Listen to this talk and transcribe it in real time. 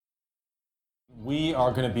We are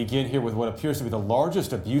going to begin here with what appears to be the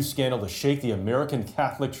largest abuse scandal to shake the American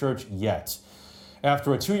Catholic Church yet.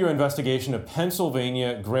 After a 2-year investigation, a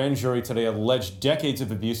Pennsylvania grand jury today alleged decades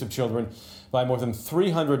of abuse of children by more than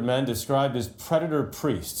 300 men described as predator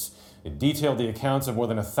priests. It detailed the accounts of more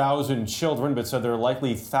than 1,000 children, but said there are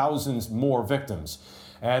likely thousands more victims.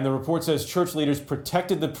 And the report says church leaders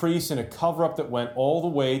protected the priests in a cover-up that went all the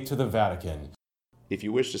way to the Vatican. If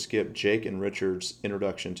you wish to skip Jake and Richard's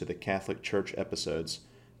introduction to the Catholic Church episodes,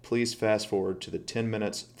 please fast forward to the 10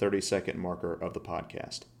 minutes, 30-second marker of the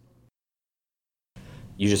podcast.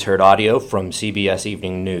 You just heard audio from CBS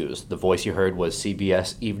Evening News. The voice you heard was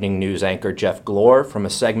CBS Evening News anchor Jeff Glor from a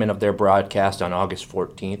segment of their broadcast on August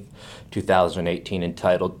 14th, 2018,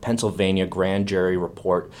 entitled Pennsylvania Grand Jury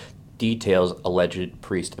Report Details Alleged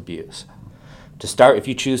Priest Abuse. To start, if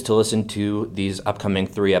you choose to listen to these upcoming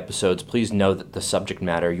 3 episodes, please know that the subject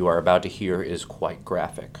matter you are about to hear is quite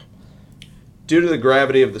graphic. Due to the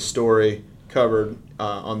gravity of the story covered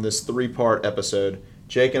on this 3-part episode,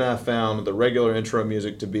 Jake and I found the regular intro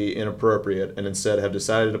music to be inappropriate and instead have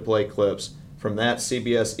decided to play clips from that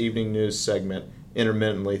CBS Evening News segment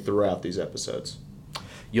intermittently throughout these episodes.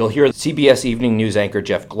 You'll hear CBS Evening News anchor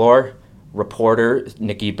Jeff Glor, reporter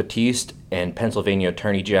Nikki Battiste, and Pennsylvania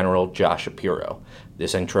Attorney General Josh Shapiro.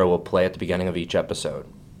 This intro will play at the beginning of each episode.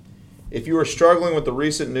 If you are struggling with the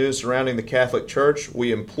recent news surrounding the Catholic Church,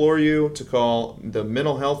 we implore you to call the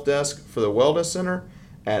Mental Health Desk for the Wellness Center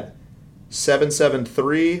at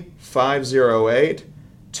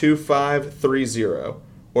 773-508-2530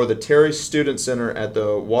 or the Terry Student Center at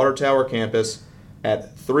the Water Tower campus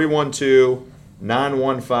at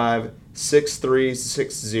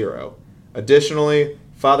 312-915-6360. Additionally,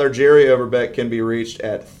 Father Jerry Overbeck can be reached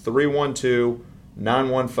at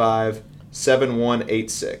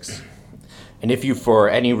 312-915-7186. And if you, for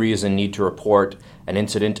any reason, need to report an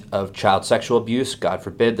incident of child sexual abuse, God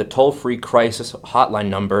forbid, the toll-free crisis hotline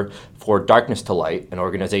number for Darkness to Light, an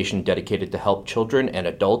organization dedicated to help children and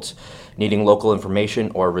adults needing local information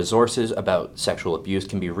or resources about sexual abuse,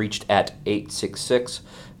 can be reached at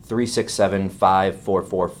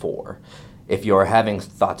 866-367-5444. If you are having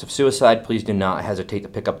thoughts of suicide, please do not hesitate to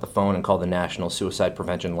pick up the phone and call the National Suicide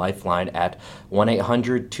Prevention Lifeline at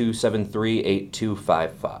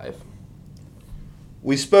 1-800-273-8255.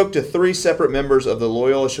 We spoke to 3 separate members of the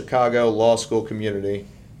Loyola Chicago Law School community,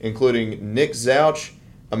 including Nick Zouch,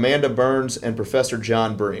 Amanda Burns, and Professor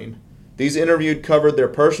John Breen. These interviewed covered their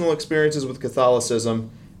personal experiences with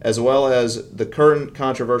Catholicism, as well as the current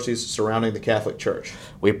controversies surrounding the Catholic Church.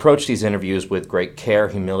 We approach these interviews with great care,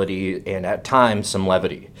 humility, and at times some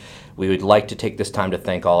levity. We would like to take this time to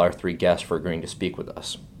thank all our 3 guests for agreeing to speak with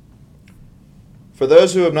us. For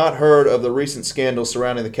those who have not heard of the recent scandals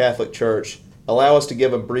surrounding the Catholic Church, allow us to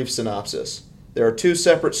give a brief synopsis. There are 2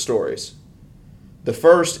 separate stories. The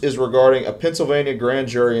first is regarding a Pennsylvania grand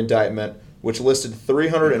jury indictment which listed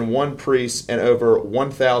 301 priests and over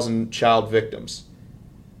 1,000 child victims.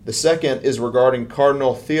 The second is regarding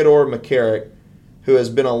Cardinal Theodore McCarrick, who has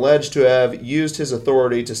been alleged to have used his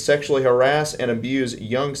authority to sexually harass and abuse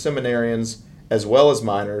young seminarians as well as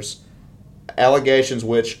minors, allegations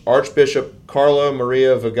which Archbishop Carlo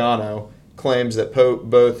Maria Vigano claims that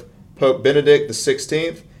both Pope Benedict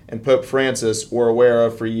XVI and Pope Francis were aware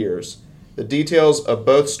of for years. The details of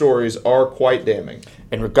both stories are quite damning.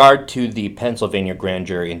 In regard to the Pennsylvania grand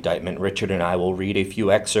jury indictment, Richard and I will read a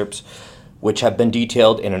few excerpts which have been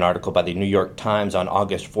detailed in an article by the New York Times on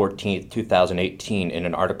August 14, 2018, in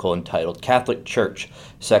an article entitled Catholic Church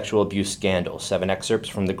Sexual Abuse Scandal, 7 excerpts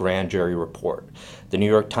from the grand jury report. The New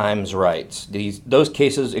York Times writes, those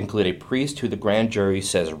cases include a priest who the grand jury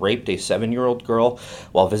says raped a 7-year-old girl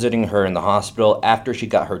while visiting her in the hospital after she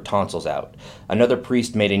got her tonsils out. Another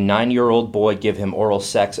priest made a 9-year-old boy give him oral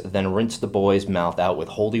sex, then rinsed the boy's mouth out with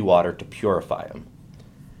holy water to purify him.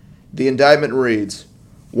 The indictment reads,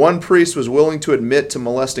 one priest was willing to admit to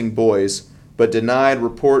molesting boys, but denied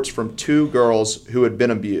reports from 2 girls who had been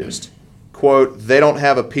abused. Quote, they don't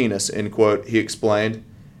have a penis, end quote, he explained.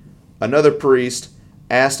 Another priest,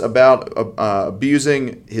 asked about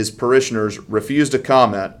abusing his parishioners, refused to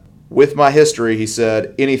comment. With my history, he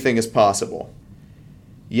said, anything is possible.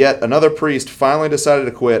 Yet another priest finally decided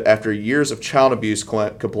to quit after years of child abuse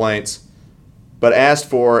complaints, but asked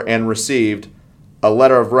for and received a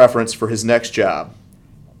letter of reference for his next job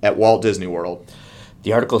at Walt Disney World.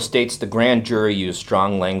 The article states the grand jury used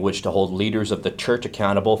strong language to hold leaders of the church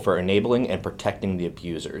accountable for enabling and protecting the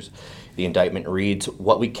abusers. The indictment reads,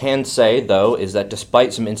 "What we can say, though, is that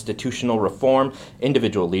despite some institutional reform,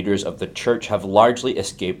 individual leaders of the church have largely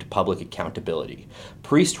escaped public accountability.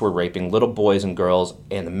 Priests were raping little boys and girls,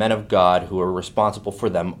 and the men of God who were responsible for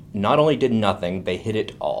them not only did nothing, they hid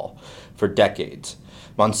it all for decades.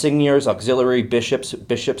 Monsignors, auxiliary bishops,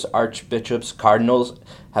 archbishops, cardinals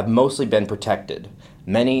have mostly been protected.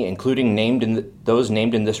 Many, including those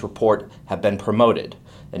named in this report, have been promoted.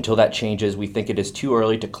 Until that changes, we think it is too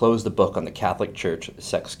early to close the book on the Catholic Church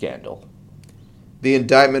sex scandal." The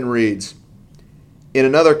indictment reads, "In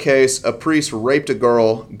another case, a priest raped a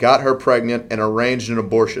girl, got her pregnant, and arranged an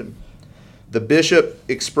abortion. The bishop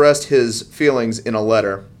expressed his feelings in a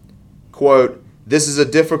letter. Quote, 'This is a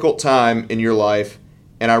difficult time in your life,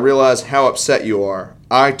 and I realize how upset you are.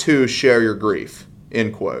 I too share your grief.'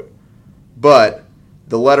 End quote. But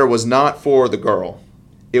the letter was not for the girl.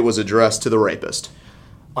 It was addressed to the rapist."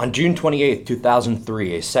 On June 28,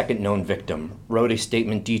 2003, a second known victim wrote a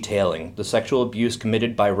statement detailing the sexual abuse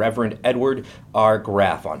committed by Reverend Edward R.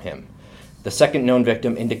 Graff on him. The second known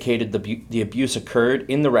victim indicated the abuse occurred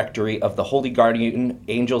in the rectory of the Holy Guardian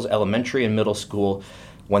Angels Elementary and Middle School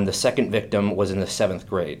when the second victim was in the 7th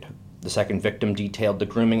grade. The second victim detailed the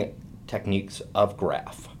grooming techniques of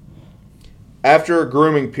Graff. After a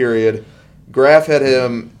grooming period, Graff had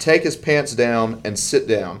him take his pants down and sit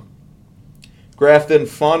down. Graff then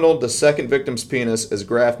fondled the second victim's penis as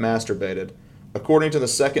Graff masturbated. According to the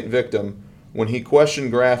second victim, when he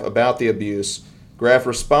questioned Graff about the abuse, Graff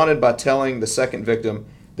responded by telling the second victim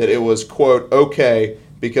that it was, quote, okay,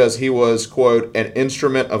 because he was, quote, an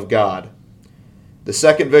instrument of God. The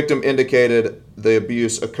second victim indicated the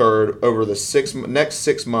abuse occurred over the next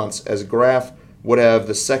 6 months, as Graff would have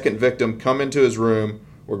the second victim come into his room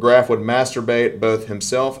where Graff would masturbate both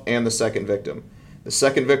himself and the second victim. The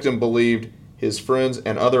second victim believed his friends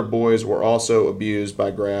and other boys were also abused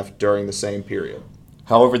by Graff during the same period.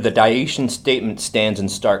 However, the Dacian statement stands in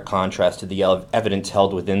stark contrast to the evidence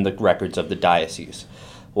held within the records of the diocese.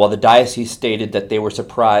 While the diocese stated that they were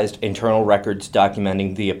surprised, internal records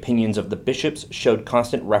documenting the opinions of the bishops showed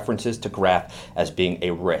constant references to Graff as being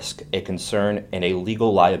a risk, a concern, and a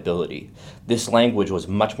legal liability. This language was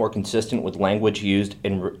much more consistent with language used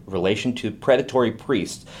in relation to predatory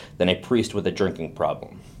priests than a priest with a drinking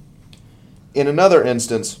problem. In another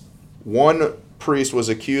instance, one priest was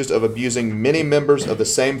accused of abusing many members of the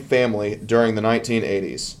same family during the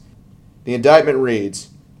 1980s. The indictment reads,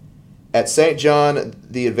 "At St. John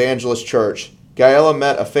the Evangelist Church, Gaella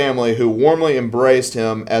met a family who warmly embraced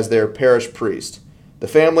him as their parish priest. The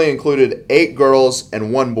family included 8 girls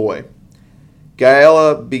and 1 boy.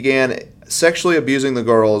 Gaella began sexually abusing the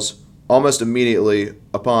girls almost immediately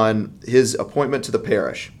upon his appointment to the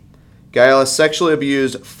parish. Gaella sexually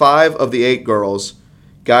abused 5 of the 8 girls.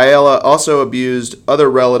 Gaella also abused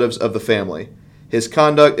other relatives of the family. His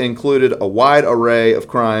conduct included a wide array of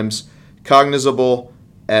crimes cognizable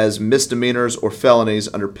as misdemeanors or felonies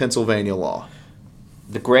under Pennsylvania law."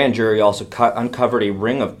 The grand jury also uncovered a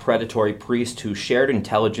ring of predatory priests who shared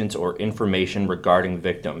intelligence or information regarding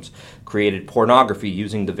victims, created pornography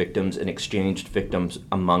using the victims, and exchanged victims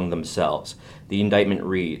among themselves. The indictment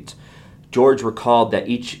reads, "George recalled that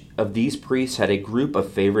each of these priests had a group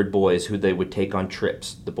of favored boys who they would take on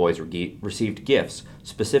trips. The boys received gifts,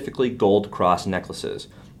 specifically gold cross necklaces.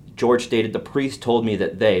 George stated the priest told me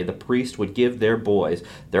that the priest, would give their boys,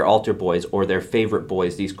 their altar boys, or their favorite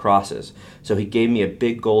boys these crosses. So he gave me a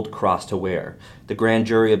big gold cross to wear. The grand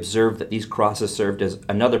jury observed that these crosses served as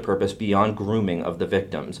another purpose beyond grooming of the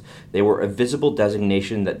victims. They were a visible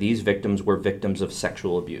designation that these victims were victims of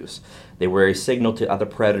sexual abuse. They were a signal to other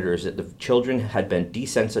predators that the children had been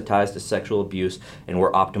desensitized to sexual abuse and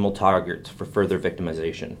were optimal targets for further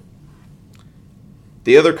victimization."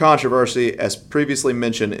 The other controversy, as previously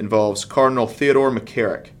mentioned, involves Cardinal Theodore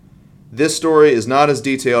McCarrick. This story is not as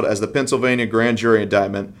detailed as the Pennsylvania grand jury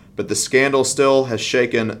indictment, but the scandal still has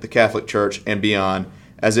shaken the Catholic Church and beyond,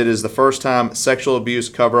 as it is the first time sexual abuse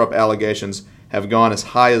cover-up allegations have gone as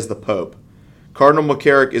high as the Pope. Cardinal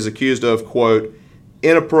McCarrick is accused of, quote,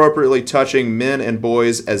 inappropriately touching men and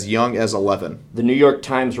boys as young as 11. The New York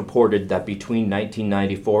Times reported that between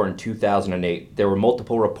 1994 and 2008, there were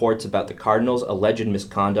multiple reports about the cardinal's alleged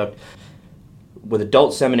misconduct with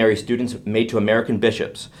adult seminary students made to American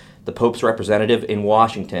bishops, the Pope's representative in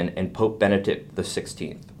Washington, and Pope Benedict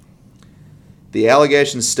XVI. The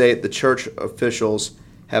allegations state the church officials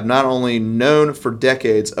have not only known for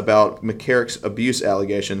decades about McCarrick's abuse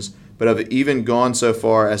allegations, but have even gone so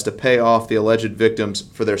far as to pay off the alleged victims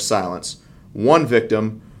for their silence. One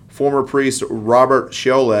victim, former priest Robert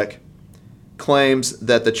Sholek claims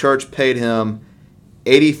that the church paid him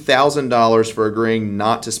 $80,000 for agreeing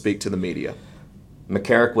not to speak to the media.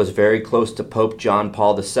 McCarrick was very close to Pope John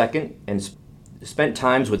Paul II and spent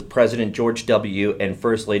times with President George W. and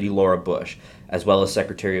First Lady Laura Bush, as well as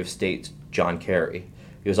Secretary of State John Kerry.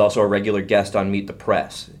 He was also a regular guest on Meet the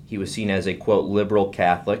Press. He was seen as a, quote, liberal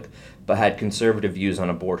Catholic, but had conservative views on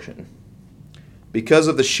abortion. Because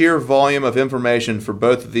of the sheer volume of information for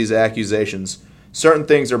both of these accusations, certain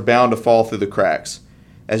things are bound to fall through the cracks.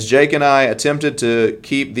 As Jake and I attempted to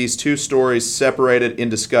keep these two stories separated in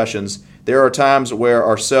discussions, there are times where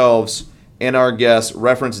ourselves and our guests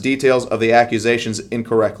reference details of the accusations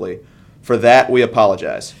incorrectly. For that, we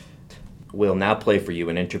apologize. We'll now play for you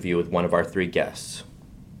an interview with one of our three guests.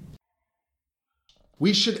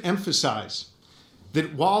 We should emphasize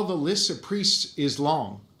that while the list of priests is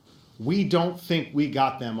long, we don't think we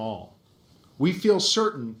got them all. We feel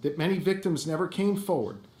certain that many victims never came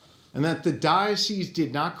forward and that the diocese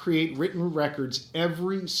did not create written records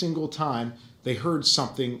every single time they heard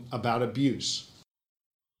something about abuse.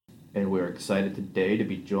 And we're excited today to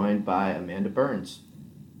be joined by Amanda Burns.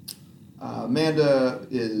 Amanda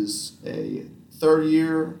is a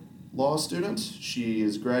third-year law student. She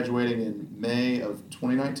is graduating in May of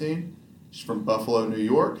 2019. She's from Buffalo, New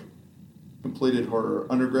York. Completed her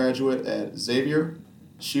undergraduate at Xavier.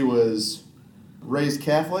 She was raised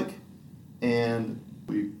Catholic, and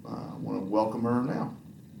we want to welcome her now.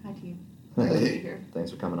 Hi, team. Great to be here. Thanks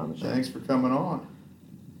for coming on the show. Thanks for coming on.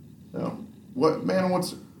 So,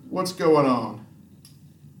 what's going on?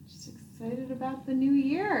 Just excited about the new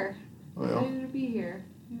year. Well, Excited to be here.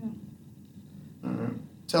 Yeah. all right.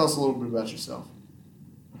 Tell us a little bit about yourself.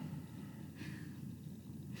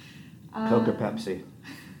 Coke or Pepsi?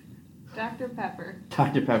 Dr. Pepper.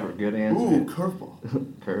 Dr. Pepper, good answer. Ooh, curveball.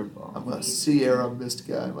 Curveball. I'm a Sierra Mist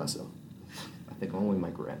guy myself. I think only my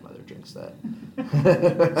grandmother drinks that.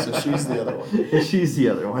 So she's the other one. She's the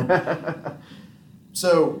other one.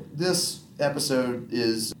 So this episode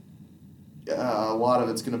is a lot of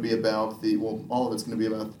it's going to be about all of it's going to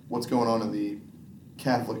be about what's going on in the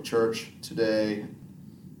Catholic Church today.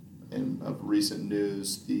 And of recent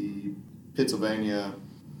news, the Pennsylvania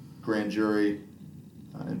grand jury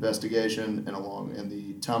investigation and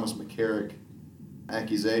the Thomas McCarrick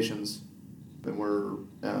accusations. And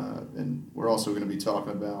we're also going to be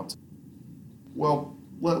talking about. Well,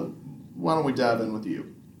 why don't we dive in with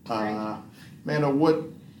you, Amanda?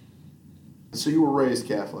 So you were raised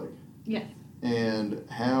Catholic. Yes. And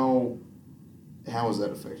how has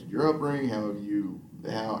that affected your upbringing? How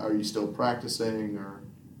are you still practicing or?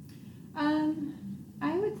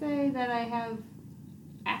 I would say that I have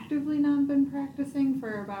actively not been practicing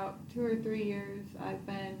for about 2 or 3 years. I've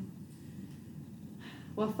been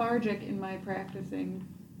lethargic in my practicing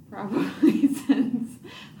probably since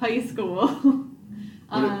high school.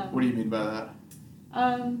 What do you mean by that?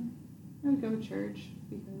 I would go to church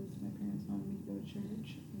because my parents wanted me to go to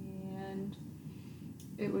church, and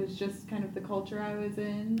it was just kind of the culture I was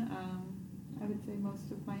in. I would say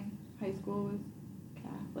most of my high school was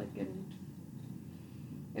Catholic, and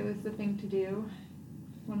it was the thing to do.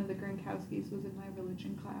 One of the Gronkowskis was in my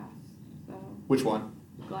religion class, so. Which one?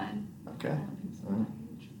 Glenn. Okay. He's my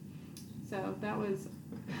age. So that was,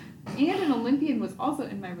 and an Olympian was also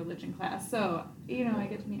in my religion class. So I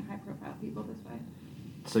get to meet high-profile people this way.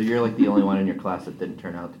 So you're like the only one in your class that didn't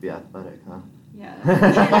turn out to be athletic, huh? Yeah.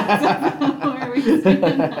 That's where we stand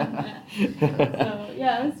on that. So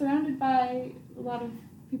yeah, I was surrounded by a lot of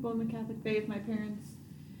people in the Catholic faith. My parents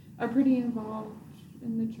are pretty involved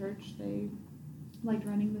in the church. They liked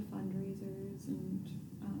running the fundraisers and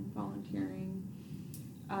volunteering.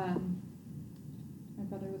 My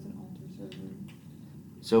brother was an altar server.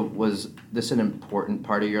 So was this an important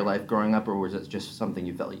part of your life growing up, or was it just something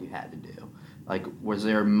you felt you had to do? Like, was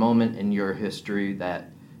there a moment in your history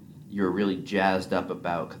that you were really jazzed up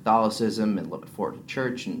about Catholicism and looking forward to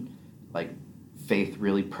church, and like faith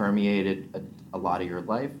really permeated a lot of your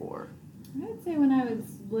life, or? I would say when I was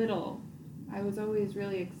little, I was always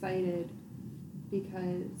really excited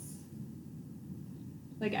because,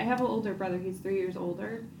 like, I have an older brother. He's 3 years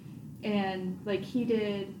older, and like he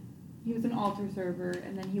was an altar server,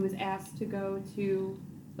 and then he was asked to go to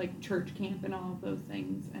like church camp and all of those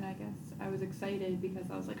things, and I guess I was excited because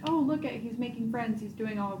I was like, oh, look he's making friends, he's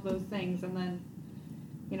doing all of those things, and then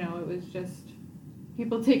it was just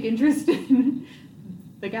people take interest in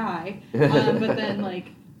the guy, but then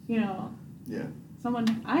Yeah.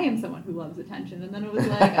 I am someone who loves attention, and then it was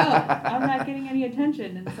like, oh, I'm not getting any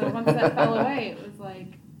attention, and so once that fell away, it was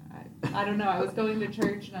like I don't know, I was going to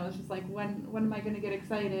church and I was just like, when am I going to get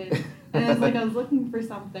excited? And it's like I was looking for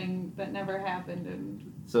something that never happened.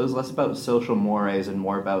 And So it was less about social mores and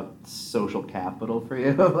more about social capital for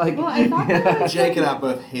you? Like, well, I thought that was Jake and I like,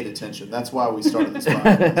 both hate attention. That's why we started this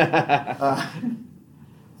podcast.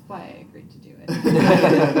 that's why I agreed to do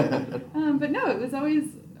it. But no, it was always,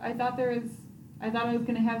 I thought I was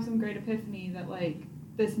going to have some great epiphany that like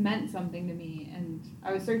this meant something to me, and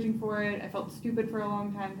I was searching for it. I felt stupid for a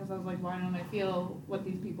long time because I was like, why don't I feel what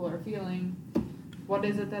these people are feeling? What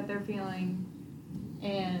is it that they're feeling?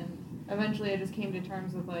 And eventually I just came to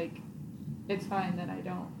terms with like, it's fine that I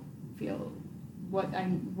don't feel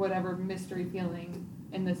whatever mystery feeling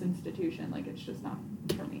in this institution. Like, it's just not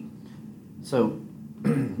for me. So,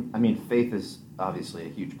 I mean, faith is obviously a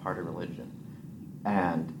huge part of religion,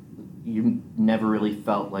 and you never really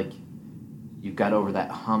felt like you got over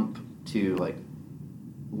that hump to like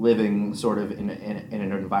living sort of in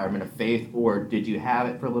an environment of faith, or did you have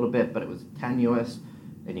it for a little bit but it was tenuous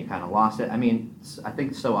and you kind of lost it? I mean, I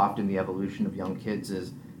think so often the evolution of young kids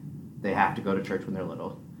is they have to go to church when they're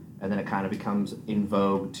little, and then it kind of becomes in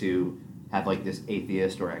vogue to have like this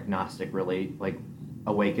atheist or agnostic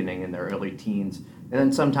awakening in their early teens, and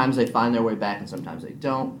then sometimes they find their way back and sometimes they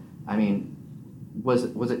don't. I mean, was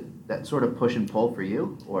it that sort of push and pull for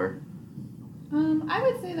you, or? I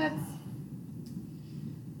would say that's,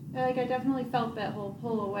 like, I definitely felt that whole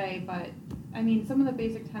pull away, but, I mean, some of the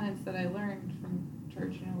basic tenets that I learned from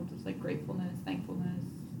church, you know, just, like, gratefulness, thankfulness,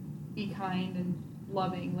 be kind and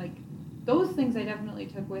loving, like, those things I definitely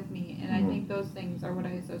took with me, and I think those things are what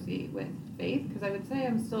I associate with faith, because I would say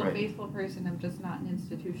I'm still a faithful person, I'm just not an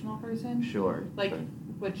institutional person. Sure. Like,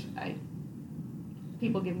 which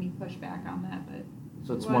people give me pushback on that, but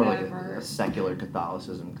So it's whatever. more like a secular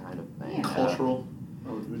Catholicism kind of thing. Yeah. Cultural?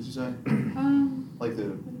 Or what did you say? Like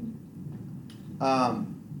the...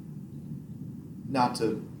 not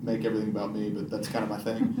to make everything about me, but that's kind of my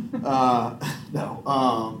thing.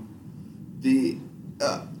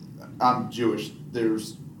 I'm Jewish.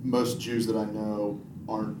 Most Jews that I know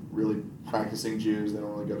aren't really practicing Jews. They don't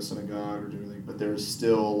really go to synagogue or do anything, but there's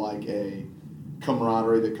still like a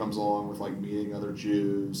camaraderie that comes along with like meeting other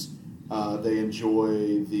Jews. They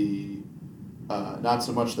enjoy the not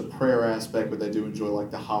so much the prayer aspect, but they do enjoy like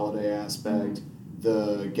the holiday aspect,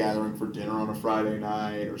 the gathering for dinner on a Friday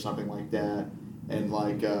night or something like that, and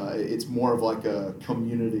like it's more of like a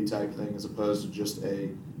community type thing as opposed to just a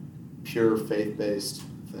pure faith-based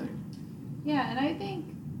thing. Yeah, and I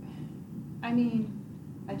think, I mean,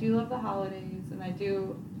 I do love the holidays, and I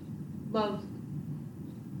do love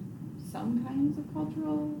some kinds of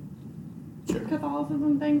cultural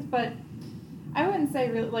Catholicism things, but I wouldn't say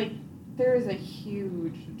really, like, there is a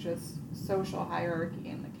huge just social hierarchy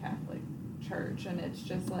in the Catholic Church, and it's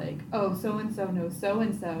just like, oh, so-and-so knows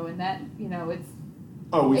so-and-so, and that, you know, it's...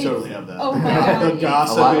 Oh, we totally have that. Oh my God. The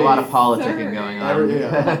gossip. A lot of politicking Absurd. going on. The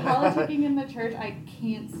politicking in the church, I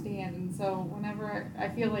can't stand, and so whenever I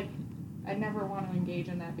feel like I never want to engage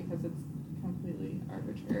in that because it's completely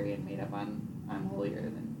arbitrary and made up on I'm holier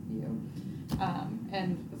than you.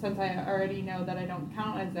 And since I already know that I don't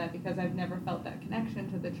count as that because I've never felt that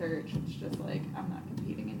connection to the church, it's just like, I'm not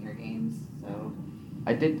competing in your games, so...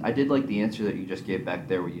 I did like the answer that you just gave back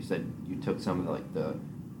there, where you said you took some of the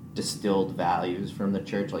distilled values from the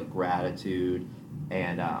church, like gratitude,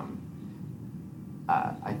 and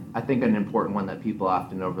I think an important one that people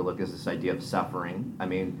often overlook is this idea of suffering. I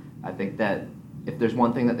mean, I think that if there's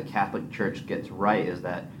one thing that the Catholic Church gets right is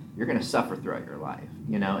that you're going to suffer throughout your life,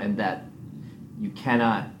 you know, and that you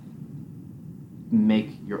cannot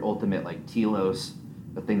make your ultimate like telos,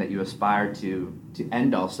 the thing that you aspire to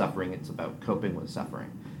end all suffering. It's about coping with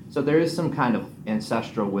suffering. So there is some kind of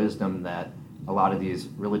ancestral wisdom that a lot of these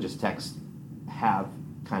religious texts have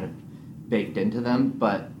kind of baked into them,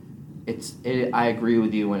 but I agree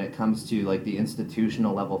with you when it comes to like the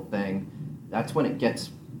institutional level thing. That's when I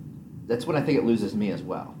think it loses me as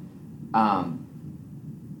well.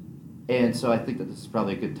 And so I think that this is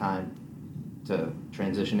probably a good time to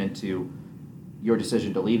transition into your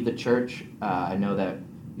decision to leave the church. I know that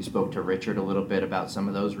you spoke to Richard a little bit about some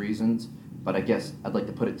of those reasons, but I guess I'd like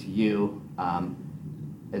to put it to you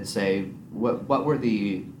and say, what were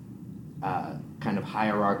the kind of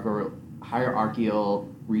hierarchical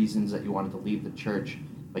reasons that you wanted to leave the church?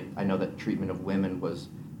 Like, I know that treatment of women was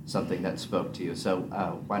something that spoke to you, so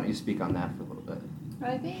why don't you speak on that for a little bit?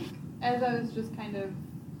 I think as I was just kind of,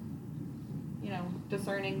 you know,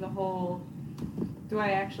 discerning the whole, do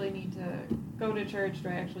I actually need to go to church? Do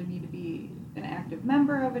I actually need to be an active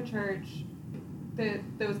member of a church?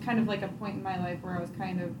 There was kind of like a point in my life where I was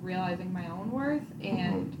kind of realizing my own worth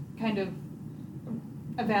and kind of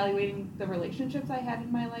evaluating the relationships I had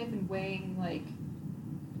in my life and weighing like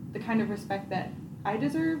the kind of respect that I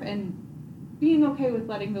deserve and being okay with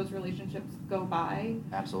letting those relationships go by.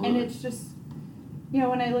 Absolutely. And it's just,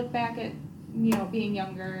 when I look back at, being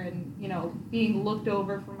younger and, being looked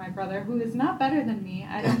over for my brother, who is not better than me.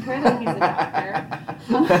 I don't care that he's a doctor.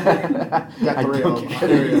 Got three of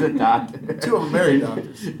them. He's a doctor. Two of them married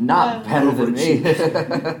doctors. Not better than me.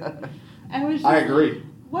 I was. I agree.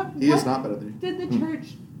 What He is not better than you. did the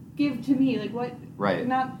church give to me? Like what? Right.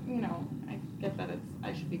 Not I get that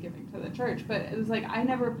I should be giving to the church, but it was like I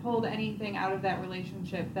never pulled anything out of that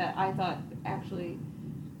relationship that I thought actually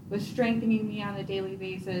was strengthening me on a daily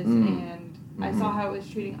basis, and I saw how it was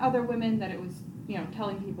treating other women. That it was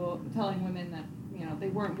telling women that they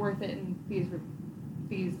weren't worth it in these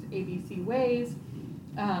ABC ways.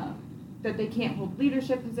 That they can't hold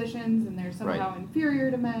leadership positions and they're somehow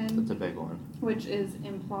inferior to men. That's a big one. Which is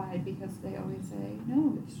implied because they always say,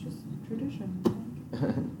 no, it's just tradition.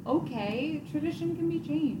 Okay, tradition can be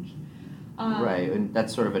changed. Right, and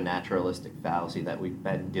that's sort of a naturalistic fallacy that we've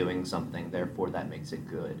been doing something, therefore that makes it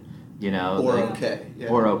good. Or okay. Yeah.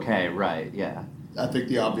 Or okay, right, yeah. I think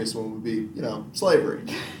the obvious one would be, slavery.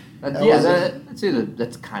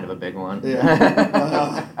 That's kind of a big one.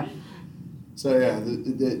 Yeah. So yeah,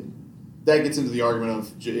 that gets into the argument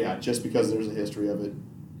of just because there's a history of it,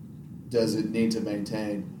 does it need to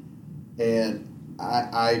maintain? And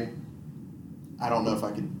I don't know if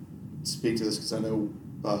I can speak to this because I know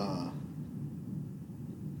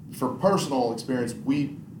for personal experience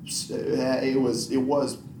it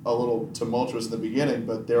was a little tumultuous in the beginning,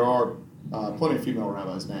 but there are plenty of female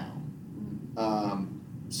rabbis now.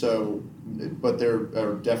 But there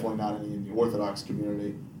are definitely not any in the Orthodox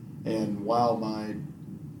community. And while my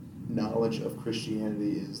knowledge of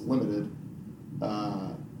Christianity is limited,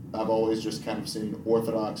 I've always just kind of seen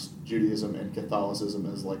Orthodox Judaism and Catholicism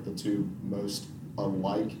as like the two most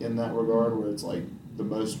alike in that regard, where it's like the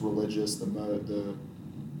most religious, the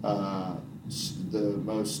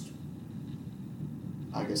most,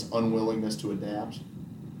 I guess, unwillingness to adapt.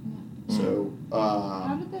 Yeah. So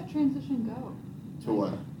how did that transition go? To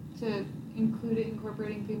what? To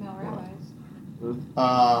incorporating female rabbis.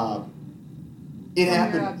 It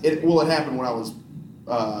happened. It happened when I was.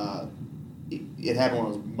 It happened when I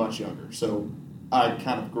was much younger. So I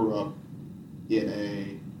kind of grew up in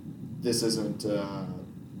a. This isn't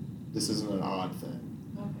an odd thing.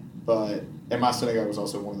 Okay. And my synagogue was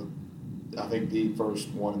also one of the, I think the first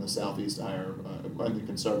one in the Southeast to hire, in the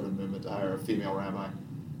conservative movement, to hire a female rabbi.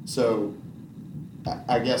 So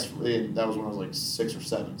I guess that was when I was like 6 or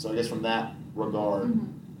 7. So I guess from that regard,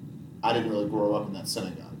 I didn't really grow up in that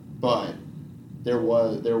synagogue. But there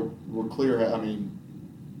were clear, I mean,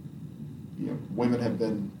 women have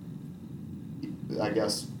been, I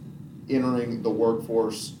guess, entering the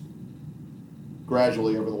workforce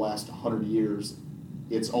gradually over the last 100 years.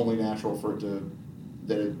 It's only natural for it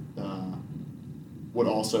would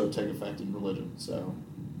also take effect in religion. So,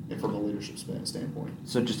 and from a leadership standpoint.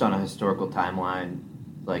 So just on a historical timeline,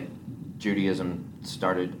 like Judaism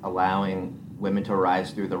started allowing women to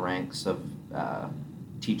rise through the ranks of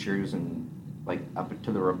teachers and like up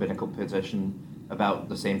to the rabbinical position about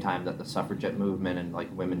the same time that the suffragette movement and like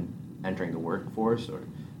women entering the workforce, or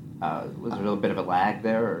was there a little bit of a lag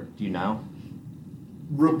there, or do you know?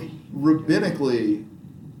 Rabbinically,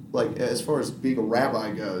 like as far as being a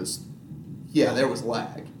rabbi goes, yeah, there was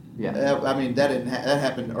lag. Yeah. I mean, that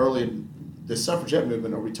happened early in the suffragette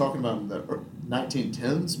movement. Are we talking about in the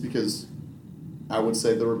 1910s? Because I would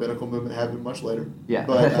say the rabbinical movement happened much later. Yeah.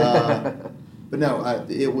 But no,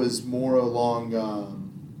 it was more along.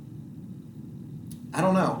 I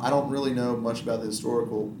don't know. I don't really know much about the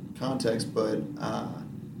historical context, but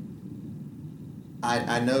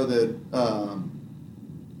I know that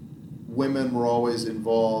women were always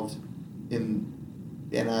involved in.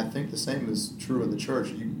 And I think the same is true in the church.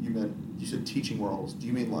 You said teaching roles. Do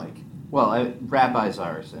you mean like? Well, rabbis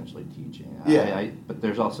are essentially teaching. Yeah. But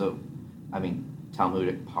there's also,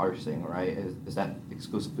 Talmudic parsing, right? Is that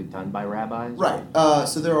exclusively done by rabbis? Right.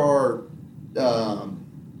 So there are.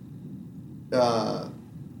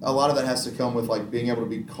 A lot of that has to come with like being able to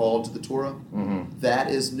be called to the Torah. Mm-hmm. That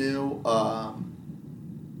is new.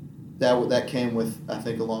 That came with, I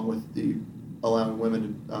think, along with the allowing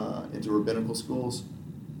women into rabbinical schools.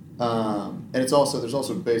 And there's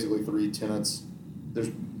also basically 3 tenets.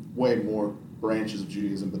 There's way more branches of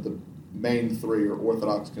Judaism, but the main 3 are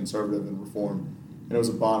Orthodox, Conservative, and Reform. And it was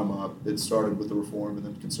a bottom up. It started with the Reform, and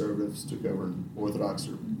then Conservatives took over, and Orthodox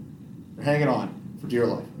are hanging on for dear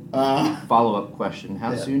life. Follow-up question.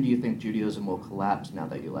 How Yeah. soon do you think Judaism will collapse now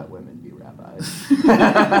that you let women be rabbis?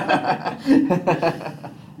 I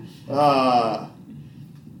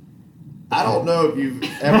don't know if you've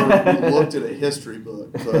ever looked at a history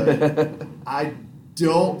book, but I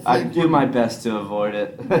don't think I do my best to avoid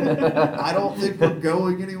it. I don't think we're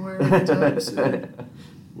going anywhere anytime soon.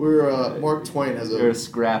 We're Mark Twain has You're a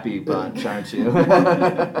scrappy bunch, aren't you?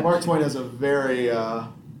 Mark Twain has a very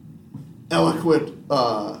eloquent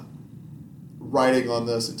writing on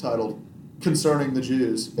this entitled "Concerning the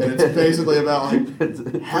Jews," and it's basically about like It's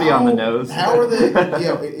pretty on the nose. How are they?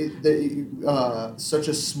 Such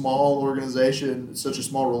a small organization, such a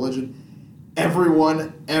small religion.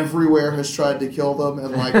 Everyone everywhere has tried to kill them,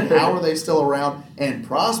 and like, how are they still around and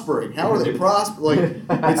prospering? How are they prospering?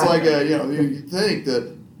 Like, it's like you think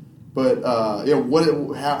that, but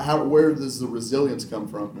where does the resilience come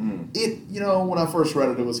from? It, when I first read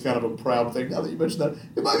it, it was kind of a proud thing. Now that you mentioned that,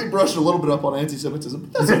 it might be brushed a little bit up on anti-Semitism,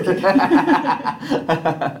 but that's okay.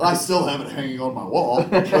 I still have it hanging on my wall,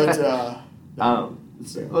 but.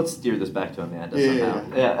 Let's steer this back to Amanda Yeah.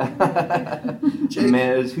 somehow. Yeah. Jake,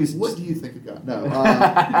 Amanda, what do you think of God? No.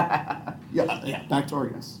 Back to our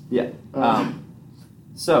guests. Yeah.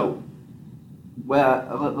 So,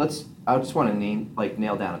 I just want to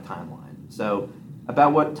nail down a timeline. So,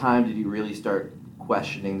 about what time did you really start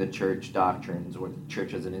questioning the church doctrines or the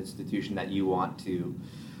church as an institution that you want to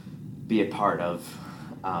be a part of?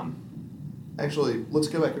 Actually, let's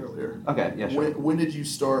go back earlier. Okay. Yeah. Sure. When did you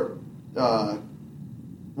start?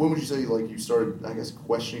 When would you say you started? I guess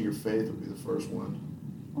questioning your faith would be the first one.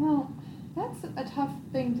 Well, that's a tough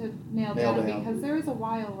thing to nail down because there was a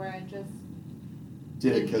while where I just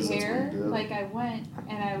didn't care. That's what you did. Like, I went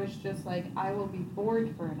and I was just like, I will be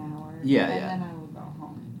bored for an hour. Yeah, and then I will go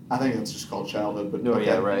home. I think that's just called childhood. But no,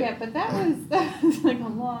 yeah, right. Yeah, but that was like a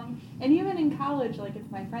long. And even in college, like if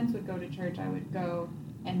my friends would go to church, I would go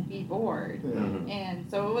and be bored. Yeah. Mm-hmm. And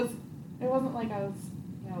so it wasn't like I was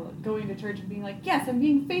going to church and being like, yes, I'm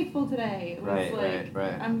being faithful today. It was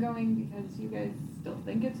right. I'm going because you guys still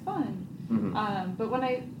think it's fun. Mm-hmm. But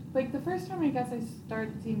when the first time I guess I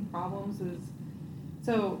started seeing problems was,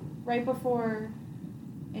 so right before,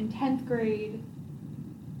 in 10th grade,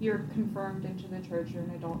 you're confirmed into the church, you're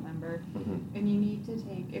an adult member, and you need to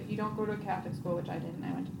take, if you don't go to a Catholic school, which I didn't,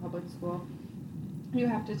 I went to public school, you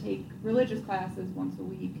have to take religious classes once a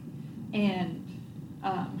week, and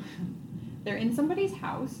they're in somebody's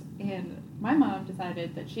house, and my mom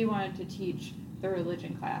decided that she wanted to teach the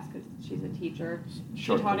religion class because she's a teacher.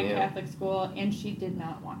 She taught in Catholic school, and she did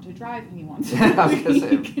not want to drive me once a week. I was going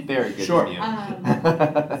to say, very good Sure. for you.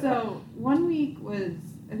 So one week was,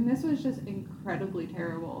 and this was just incredibly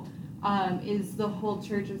terrible, is the whole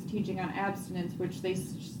church is teaching on abstinence, which they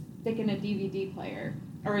stick in a DVD player,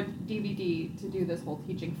 or a DVD to do this whole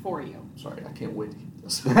teaching for you. Sorry, I can't wait to get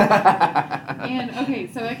this. And okay,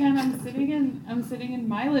 so again, I'm sitting in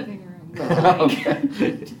my living room,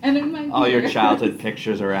 and in my all your childhood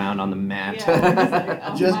pictures around on the mat. Yeah,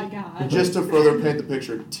 I'm just like, oh my god. Just to further paint the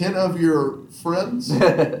picture, 10 of your friends.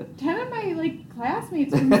 10 of my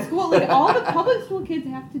classmates from school, all the public school kids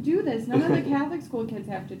have to do this. None of the Catholic school kids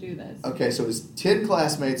have to do this. Okay, so it's 10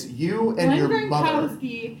 classmates, you and Glenn your mother.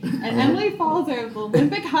 Gronkowski and Emily Falzer of the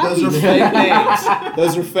Olympic hockey Those are fake names.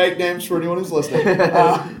 Those are fake names for anyone who's listening.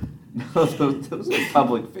 those are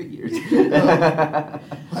public figures. Now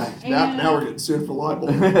we're getting sued for libel.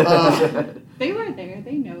 They were there.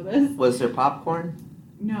 They know this. Was there popcorn?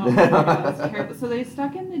 No, it was terrible. So they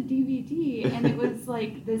stuck in the DVD, and it was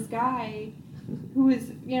like this guy who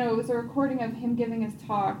was, it was a recording of him giving his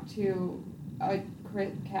talk to a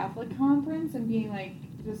Catholic conference and being like,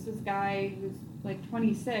 just this guy who's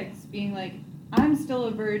 26 being like, I'm still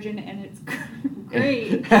a virgin and it's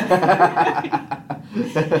great.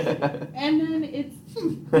 And then it's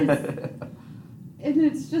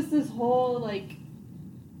just this whole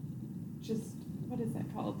what is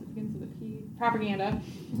that called? It begins with a P. Propaganda.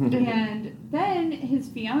 And then his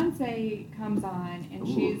fiance comes on and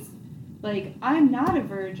she's like, I'm not a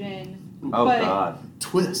virgin. Oh but God.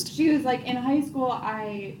 Twist. She was in high school,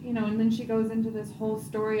 and then she goes into this whole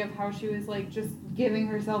story of how she was just giving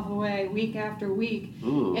herself away week after week.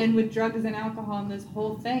 Ooh. And with drugs and alcohol and this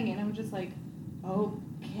whole thing. And I'm just like,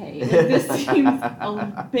 okay, this seems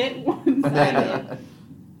a bit one-sided.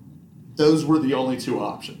 Those were the only two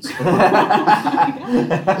options. Oh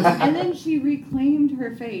my God. And then she reclaimed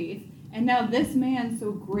her faith, and now this man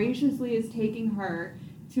so graciously is taking her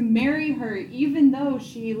to marry her, even though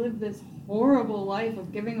she lived this horrible life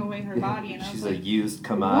of giving away her body. And She's I was a used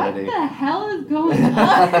commodity. What the hell is going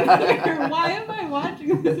on here? Why am I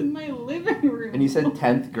watching this in my living room? And you said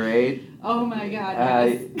 10th grade? Oh my God,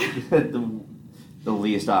 yes. The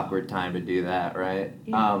least awkward time to do that, right?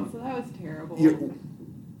 Yeah, so that was terrible.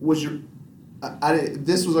 was your...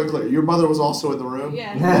 this was unclear. Your mother was also in the room?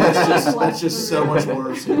 Yeah. That's just so much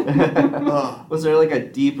worse. Was there like a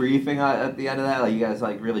debriefing at the end of that? Like you guys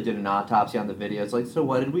like really did an autopsy on the video. It's like, so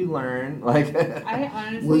what did we learn? Like, I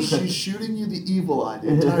honestly... Was she shooting you the evil eye the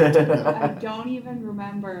entire time? I don't even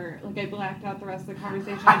remember. Like, I blacked out the rest of the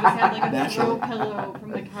conversation. I just had like a throw pillow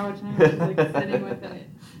from the couch and I was like sitting with it,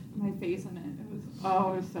 my face in it. It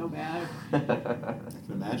was so bad. I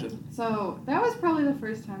can imagine. So that was probably the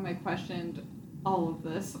first time I questioned all of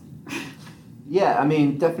this. Yeah, I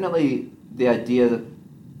mean, definitely the idea that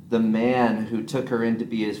the man who took her in to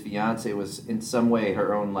be his fiance was in some way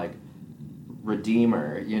her own like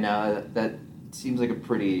redeemer. You know, that seems like a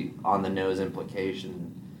pretty on the nose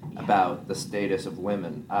implication about the status of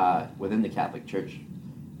women within the Catholic Church.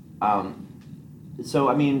 So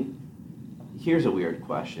I mean, here's a weird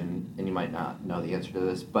question, and you might not know the answer to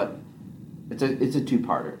this, but it's a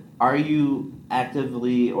two-parter. Are you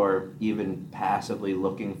actively or even passively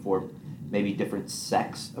looking for maybe different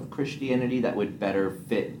sects of Christianity that would better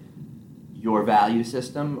fit your value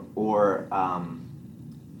system, or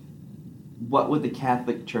what would the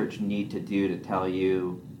Catholic Church need to do to tell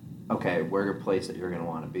you, okay, we're a place that you're going to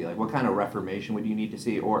want to be? Like, what kind of reformation would you need to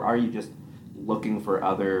see, or are you just looking for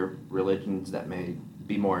other religions that may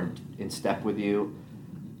be more in step with you,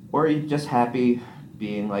 or are you just happy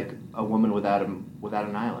being like a woman without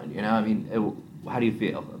an island? You know, I mean, how do you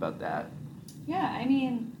feel about that? Yeah, I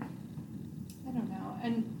mean, I don't know.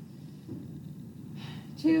 And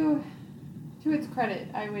to its credit,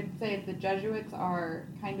 I would say the Jesuits are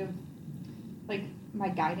kind of like my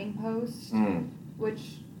guiding post, which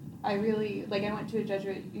I really, like, I went to a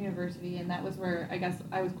Jesuit university, and that was where I guess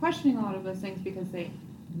I was questioning a lot of those things because they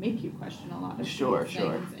make you question a lot of these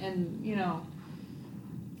things. And, you know,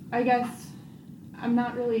 I guess I'm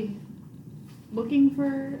not really looking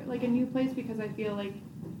for, like, a new place because I feel like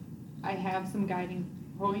I have some guiding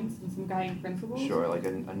points and some guiding principles. Sure, like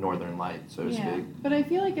a northern light, so to speak. But I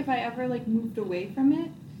feel like if I ever, like, moved away from it,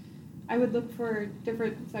 I would look for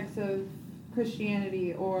different sects of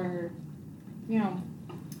Christianity or, you know,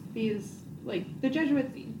 these, like, the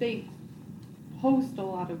Jesuits, they host a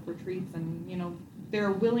lot of retreats and, you know,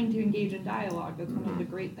 they're willing to engage in dialogue. That's one of the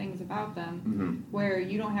great things about them, where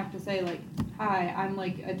you don't have to say, like, hi, I'm,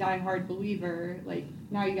 like, a diehard believer, like,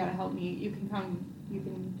 now you gotta help me. You can come, you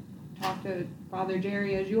can talk to Father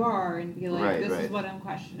Jerry as you are and be like, this is what I'm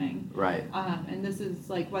questioning. Right. And this is,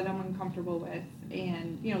 like, what I'm uncomfortable with.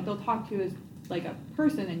 And, you know, they'll talk to you as, like, a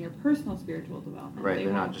person in your personal spiritual development. Right,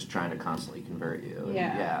 they're not just trying to constantly convert you.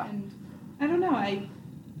 Yeah. And I don't know, I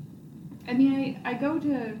mean, I go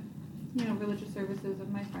to, you know, religious services of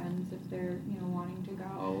my friends if they're, you know, wanting to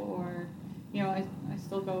go, or, you know, I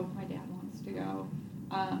still go if my dad wants to go.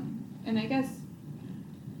 And I guess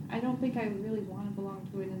I don't think I really want to belong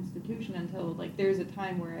to an institution until, like, there's a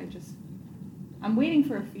time where I'm waiting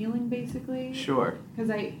for a feeling, basically. Sure. Because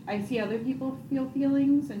I see other people feel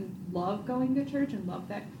feelings and love going to church and love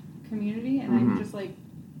that community, and I'm just like,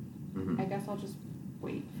 I guess I'll just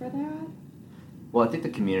wait for that. Well, I think the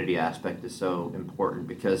community aspect is so important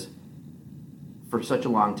because for such a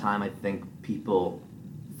long time, I think people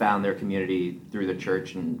found their community through the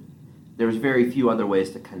church, and there was very few other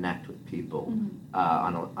ways to connect with people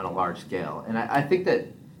on a large scale. And I think that,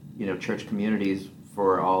 you know, church communities,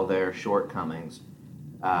 for all their shortcomings,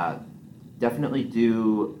 definitely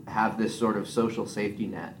do have this sort of social safety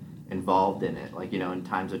net involved in it. Like, you know, in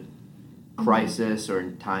times of crisis or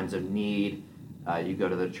in times of need, you go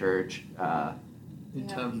to the church. In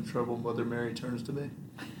times of trouble, Mother Mary turns to me.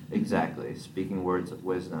 Exactly. Speaking words of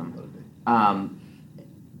wisdom.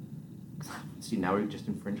 See, now we just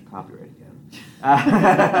infringed copyright again.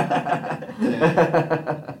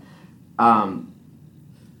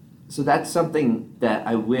 So that's something that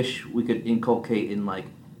I wish we could inculcate in, like,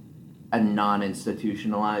 a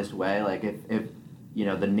non-institutionalized way. Like, if you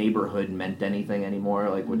know, the neighborhood meant anything anymore,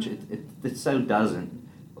 like, which it so doesn't.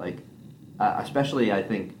 Like, especially I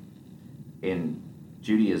think in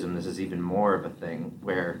Judaism, this is even more of a thing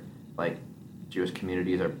where, like, Jewish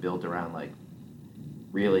communities are built around, like,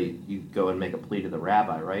 really, you go and make a plea to the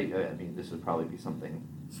rabbi, right? I mean, this would probably be something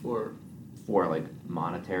for like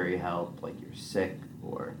monetary help, like you're sick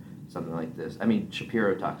or something like this. I mean,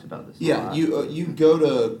 Shapiro talks about this. Yeah, a lot. you go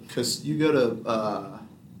to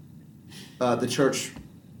the church.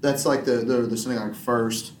 That's like the something like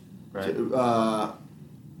First. Right.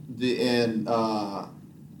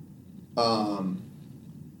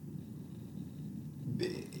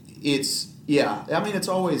 It's I mean, it's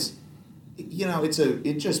always, you know,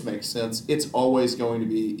 it just makes sense. It's always going to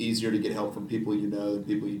be easier to get help from people you know than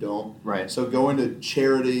people you don't. Right. So going to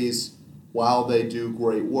charities while they do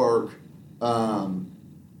great work,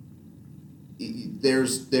 there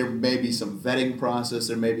may be some vetting process.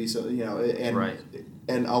 There may be some, and Right.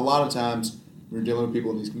 and a lot of times when you're dealing with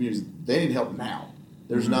people in these communities, they need help now.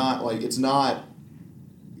 There's not like it's not.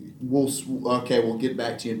 We'll get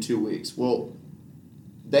back to you in 2 weeks. Well,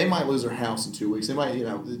 they might lose their house in 2 weeks. They might,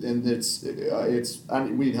 and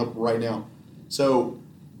we need help right now. So,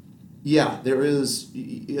 yeah, there is.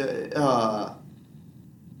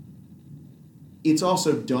 It's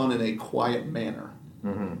also done in a quiet manner.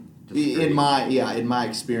 Mm-hmm. In my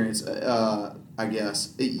experience, I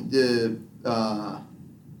guess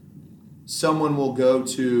someone will go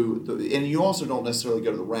to and you also don't necessarily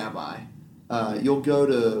go to the rabbi. You'll go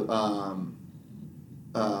to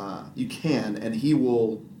you can, and he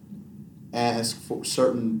will ask for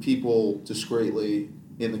certain people discreetly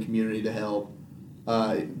in the community to help.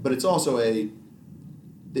 But it's also they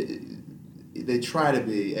try to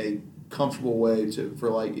be a comfortable way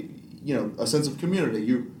for a sense of community.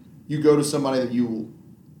 You go to somebody that you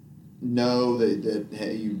know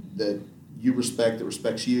that you respect, that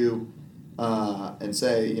respects you, and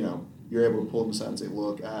say, you're able to pull them aside and say,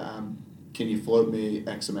 look, can you float me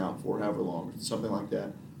X amount for however long, something like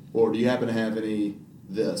that, or do you happen to have any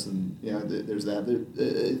this, and there's that.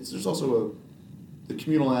 There's also the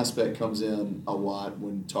communal aspect comes in a lot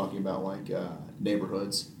when talking about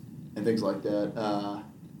neighborhoods and things like that.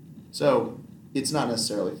 So it's not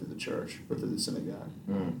necessarily through the church or through the synagogue.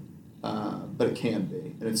 But it can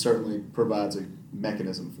be, and it certainly provides a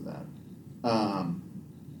mechanism for that.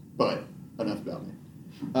 But enough about me.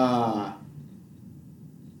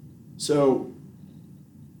 So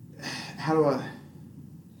how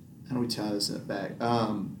do we tie this back?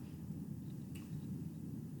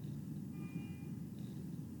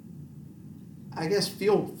 I guess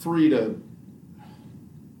feel free to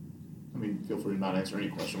not answer any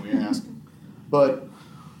question we ask, but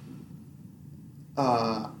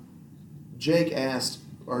Jake asked,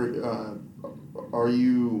 are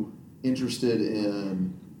you interested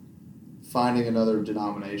in finding another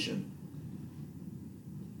denomination?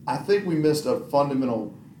 I think we missed a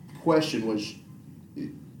fundamental question, which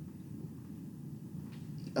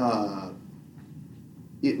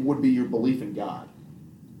it would be your belief in God.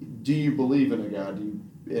 Do you believe in a God?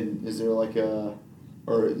 And is there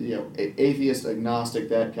atheist, agnostic,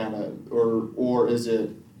 that kind of, or is it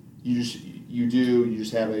you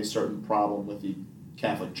just have a certain problem with the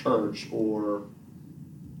Catholic Church, or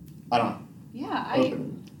I don't know. Yeah,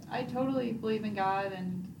 I totally believe in God,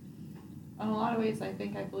 and in a lot of ways I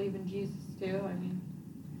think I believe in Jesus too. I mean,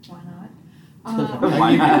 why not?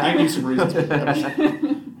 I give you some reasons.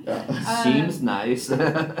 Yeah. Seems nice.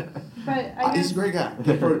 But he's a great guy.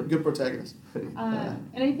 Good protagonist. And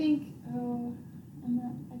I think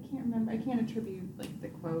I can't remember. I can't attribute the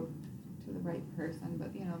quote to the right person,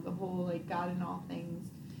 but the whole God in all things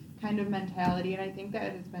kind of mentality, and I think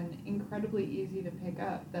that has been incredibly easy to pick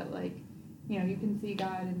up. That you can see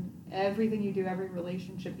God in everything you do, every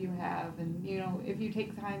relationship you have, and if you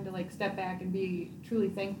take time to step back and be truly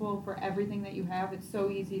thankful for everything that you have, it's so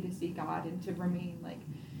easy to see God and to remain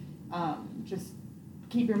just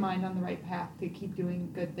keep your mind on the right path to keep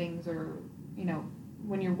doing good things, or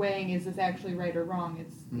when you're weighing is this actually right or wrong,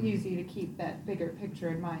 it's easy to keep that bigger picture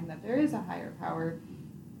in mind, that there is a higher power,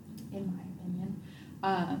 in my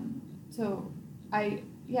opinion. So I've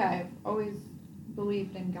always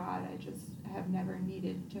believed in God. I just have never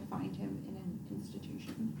needed to find him in an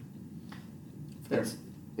institution. Fair.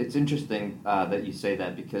 It's interesting that you say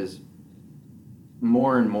that, because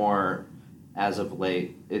more and more as of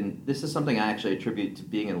late, and this is something I actually attribute to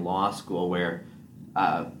being in law school, where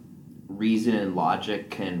reason and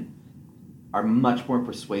logic are much more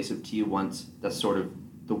persuasive to you once that's sort of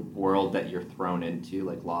the world that you're thrown into,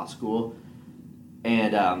 like law school.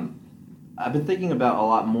 And I've been thinking about a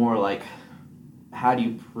lot more how do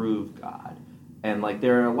you prove God? And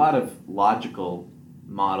there are a lot of logical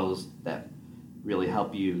models that really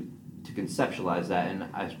help you to conceptualize that, and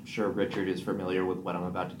I'm sure Richard is familiar with what I'm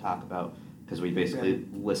about to talk about, because we basically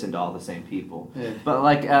listen to all the same people. Yeah. But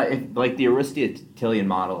if the Aristotelian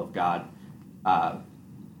model of God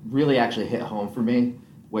really actually hit home for me,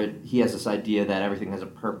 where he has this idea that everything has a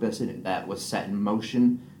purpose and that was set in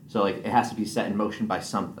motion. So it has to be set in motion by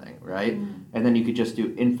something, right? Mm. And then you could just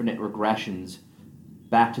do infinite regressions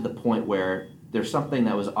back to the point where there's something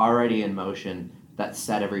that was already in motion that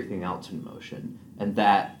set everything else in motion. And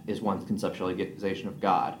that is one conceptualization of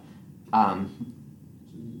God.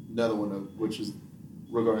 Another one which is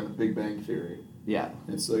regarding the Big Bang Theory. Yeah.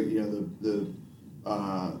 It's the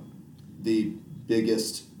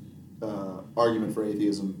biggest argument for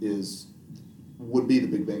atheism is would be the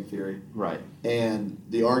Big Bang Theory. Right. And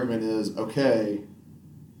the argument is, okay,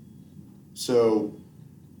 so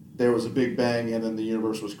there was a Big Bang and then the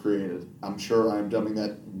universe was created. I'm sure I'm dumbing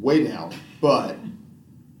that way down, but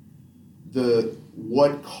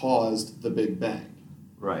what caused the Big Bang?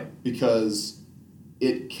 Right. Because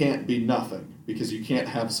it can't be nothing, because you can't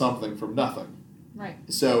have something from nothing. Right.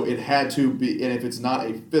 So it had to be, and if it's not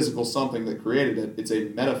a physical something that created it, it's a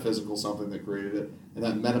metaphysical something that created it, and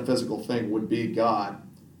that metaphysical thing would be God.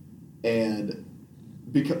 And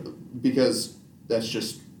because that's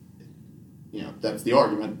just, that's the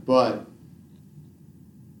argument, but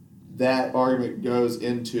that argument goes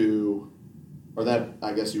into, or that,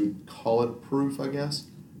 I guess you would call it proof, I guess,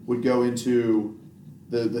 would go into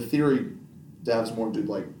the theory dives more into,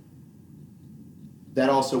 like, that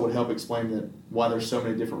also would help explain that why there's so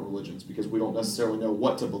many different religions, because we don't necessarily know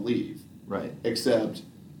what to believe. Right. Except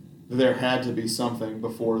there had to be something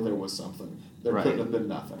before there was something. There Right. couldn't have been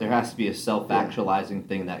nothing. There has to be a self-actualizing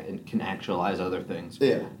thing that can actualize other things.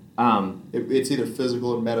 Yeah. Um, It's either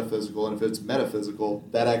physical or metaphysical, and if it's metaphysical,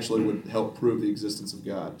 that actually would help prove the existence of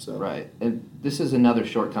God. So Right. And this is another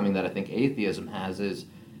shortcoming that I think atheism has, is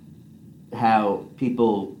how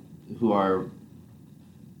people who are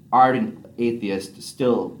ardent atheists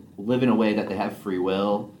still live in a way that they have free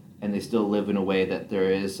will, and they still live in a way that there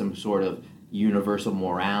is some sort of universal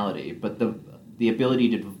morality. But the ability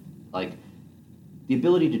to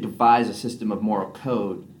devise a system of moral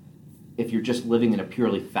code, if you're just living in a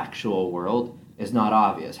purely factual world, is not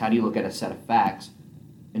obvious. How do you look at a set of facts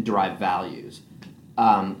and derive values?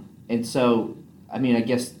 And so, I mean, I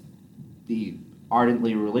guess the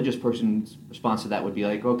ardently religious person's response to that would be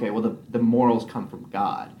like, okay, well, the morals come from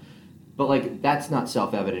God. But, like, that's not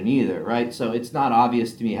self-evident either, right? So it's not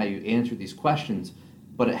obvious to me how you answer these questions,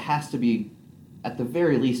 but it has to be, at the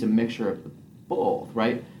very least, a mixture of both,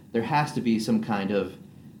 right? There has to be some kind of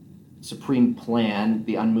supreme plan,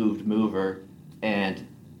 the unmoved mover, and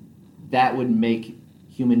that would make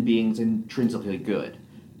human beings intrinsically good,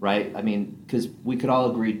 right? I mean, because we could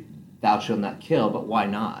all agree, thou shalt not kill, but why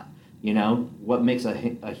not? What makes a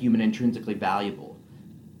human intrinsically valuable?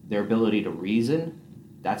 Their ability to reason,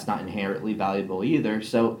 that's not inherently valuable either.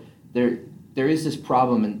 So there is this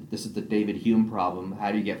problem, and this is the David Hume problem.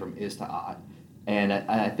 How do you get from is to ought? And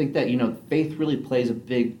I think that, faith really plays a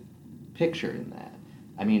big picture in that.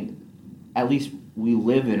 I mean, at least we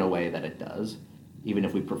live in a way that it does, even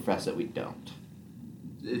if we profess that we don't.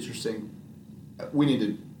 interesting. We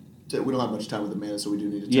need to. We don't have much time with Amanda, so we do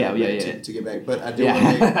need to to get back. But I do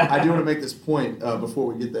want to make this point before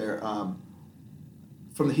we get there.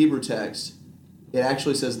 From the Hebrew text, it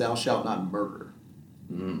actually says, "Thou shalt not murder."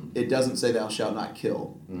 Mm. It doesn't say, "Thou shalt not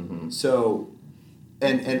kill." Mm-hmm. So,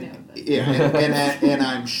 and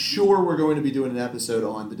I'm sure we're going to be doing an episode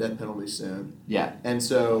on the death penalty soon. Yeah. And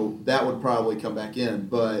so that would probably come back in,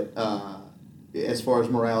 but as far as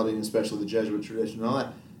morality and especially the Jesuit tradition and all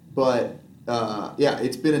that, but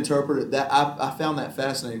it's been interpreted. That I found that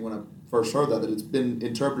fascinating when I first heard that it's been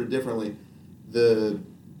interpreted differently. The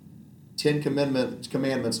 10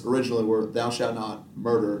 commandments originally were "Thou shalt not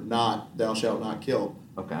murder," not "Thou shalt not kill."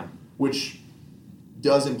 Okay. Which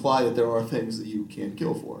does imply that there are things that you can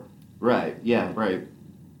kill for. Right. Yeah. Right.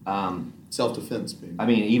 Self-defense being. I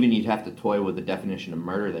mean, even you'd have to toy with the definition of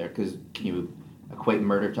murder there, because can you equate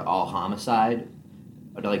murder to all homicide?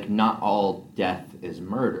 Like, not all death is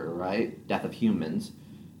murder, right? Death of humans.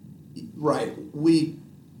 Right.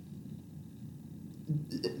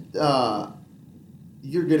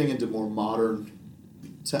 You're getting into more modern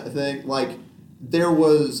thing. Like,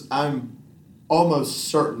 I'm almost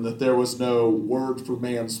certain that there was no word for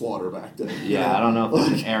manslaughter back then. Yeah, I don't know if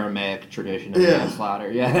there's an Aramaic tradition of manslaughter.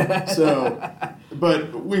 Yeah. So,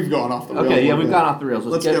 but we've gone off the rails. Okay, yeah, we've gone off the rails.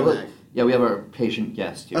 Let's go back. Yeah, we have our patient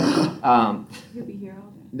guest here. You'll be here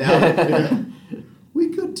all day. Now, we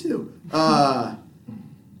could too.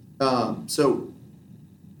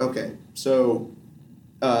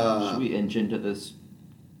 Should we inch into this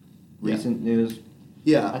recent news?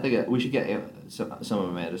 Yeah. I think we should get some of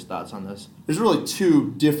Amanda's thoughts on this. There's really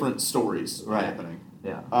two different stories Right. happening.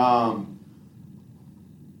 Yeah.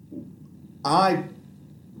 I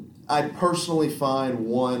personally find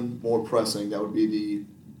one more pressing. That would be the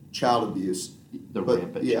child abuse. The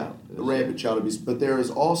rampant child abuse. The rampant child abuse. But there is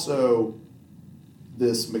also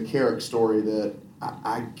this McCarrick story that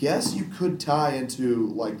I guess you could tie into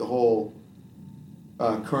like the whole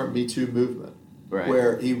current Me Too movement, Right.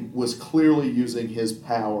 where he was clearly using his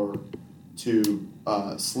power to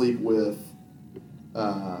sleep with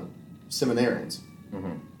seminarians.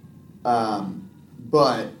 Mm-hmm.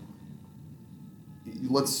 But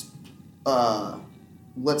let's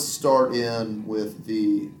let's start in with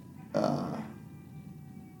the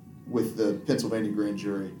Pennsylvania grand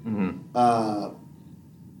jury. Mm-hmm.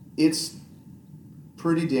 It's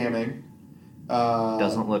pretty damning.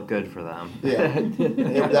 Doesn't look good for them. Yeah,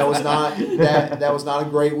 that was not a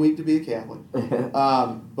great week to be a Catholic.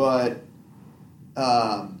 But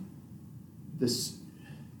this.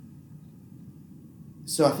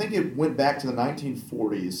 So I think it went back to the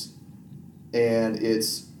 1940s, and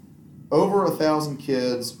it's over 1,000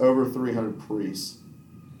 kids, over 300 priests,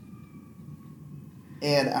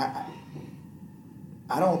 and I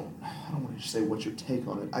don't want to say what's your take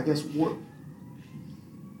on it. I guess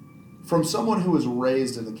from someone who was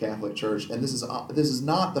raised in the Catholic Church, and this is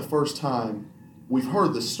not the first time we've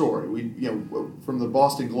heard this story. From the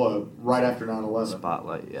Boston Globe right after 9/11.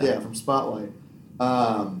 Spotlight, yeah. Yeah, from Spotlight.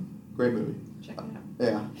 Great movie. Check it out.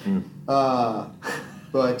 Yeah.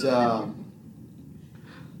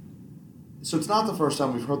 So it's not the first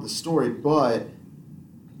time we've heard the story, but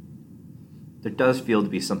there does feel to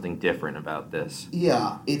be something different about this.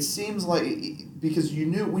 yeah, it seems like because we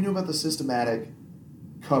knew about the systematic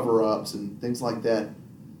cover-ups and things like that,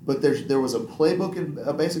 but there was a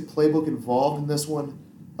basic playbook involved in this one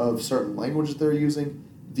of certain language that they're using,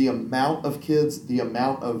 the amount of kids, the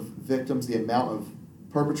amount of victims, the amount of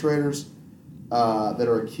perpetrators that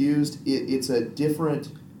are accused. It's a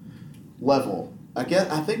different level. I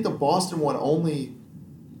think the Boston one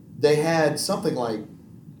they had something like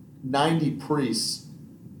 90 priests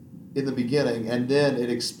in the beginning, and then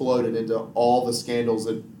it exploded into all the scandals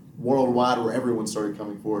that worldwide where everyone started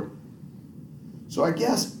coming forward. So I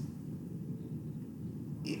guess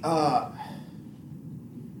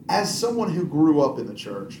as someone who grew up in the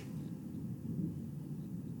church,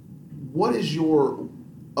 what is your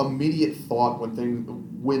immediate thought what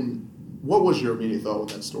was your immediate thought when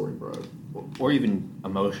that story broke? Or even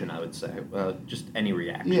emotion, I would say. Just any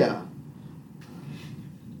reaction. Yeah.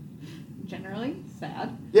 Generally,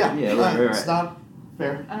 sad. Yeah. Yeah, right. It's not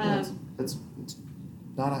fair. It's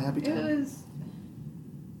not a happy It time. was.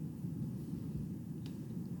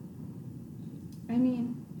 I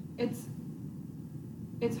mean,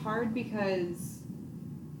 it's hard because,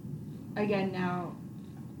 again, now,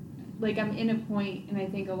 like, I'm in a point, and I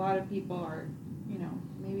think a lot of people are,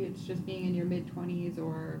 maybe it's just being in your mid-20s,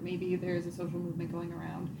 or maybe there's a social movement going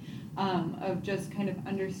around of just kind of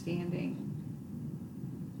understanding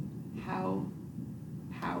how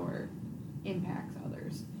power impacts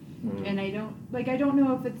others. Mm. And I don't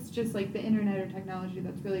know if it's just like the internet or technology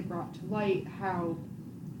that's really brought to light how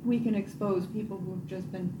we can expose people who have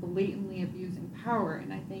just been blatantly abusing power.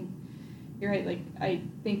 And I think you're right, like, I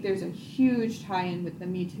think there's a huge tie-in with the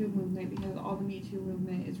Me Too movement, because all the Me Too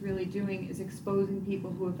movement is really doing is exposing people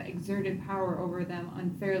who have exerted power over them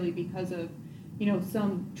unfairly because of,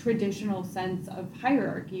 some traditional sense of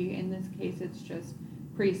hierarchy. In this case, it's just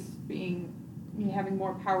priests having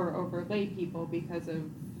more power over lay people because of,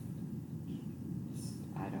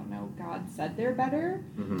 I don't know, God said they're better.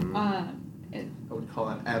 Mm-hmm. I would call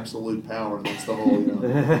that absolute power, and that's the whole,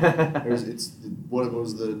 what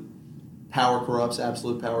was the power corrupts,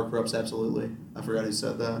 absolute power corrupts absolutely. I forgot who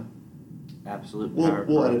said that. Absolute power.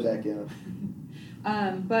 We'll edit that in.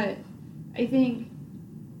 But I think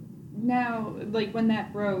now, like, when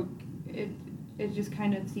that broke, it just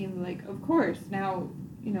kind of seemed like, of course, now,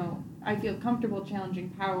 I feel comfortable challenging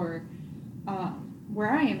power where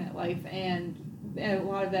I am at life, and a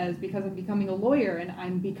lot of that is because I'm becoming a lawyer, and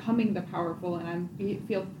I'm becoming the powerful, and I'm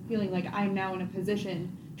feeling like I'm now in a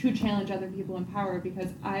position to challenge other people in power because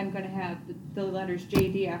I'm going to have the letters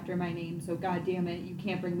JD after my name, so God damn it, you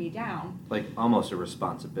can't bring me down. Like, almost a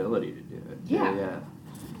responsibility to do it. Yeah.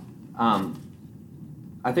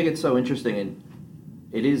 I think it's so interesting, and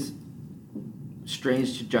it is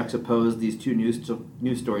strange to juxtapose these two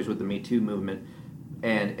news stories with the Me Too movement,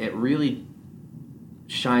 and it really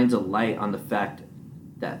shines a light on the fact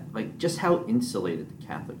that, like, just how insulated the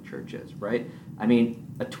Catholic Church is, right? I mean,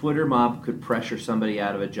 a Twitter mob could pressure somebody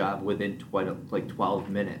out of a job within 12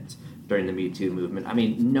 minutes during the Me Too movement. I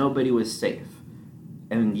mean, nobody was safe.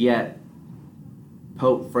 And yet,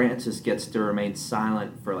 Pope Francis gets to remain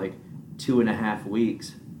silent for like 2.5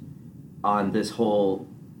 weeks on this whole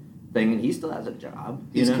thing, and he still has a job.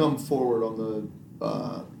 He's come forward on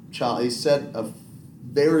the child. He said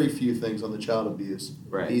very few things on the child abuse.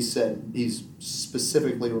 Right. He said he's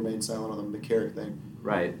specifically remained silent on the McCarrick thing.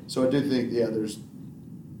 Right. So I do think, there's,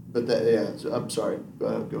 but so I'm sorry. Go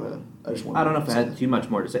ahead. I don't know if I had too much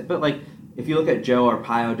more to say, but like, if you look at Joe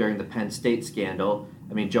Arpaio during the Penn State scandal,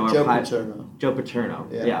 I mean, Joe Paterno. Joe Paterno.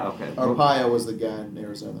 Yeah, okay. Arpaio was the guy in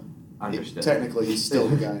Arizona. Understood. Technically, he's still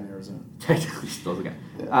the guy in Arizona. Technically still the guy.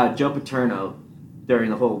 Yeah. Joe Paterno during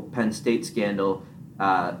the whole Penn State scandal,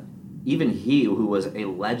 even he, who was a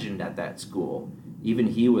legend at that school, even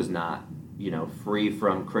he was not, free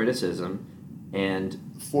from criticism. And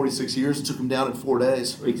 46 years, it took him down in 4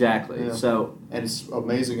 days. Exactly. Yeah. So, and it's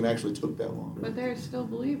amazing it actually took that long. But there are still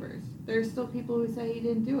believers. There are still people who say he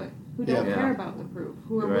didn't do it, who don't Yeah. care about the proof,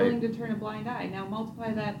 who are Right. willing to turn a blind eye. Now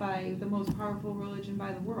multiply that by the most powerful religion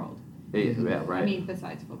by the world. yeah, right. I mean,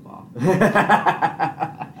 besides football.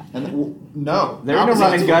 And no, They're not in a run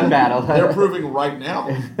besides and gun football. battle. They're proving right now,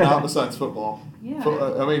 not besides football. Yeah.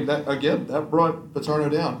 I mean, that brought Paterno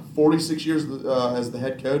down. 46 years as the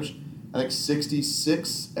head coach. I think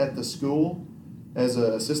 66 at the school as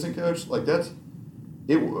an assistant coach. Like that's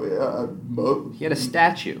it. He had a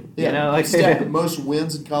statue. Yeah, most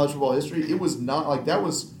wins in college football history. It was not like that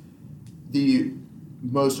was the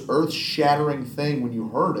most earth-shattering thing when you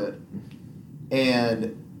heard it,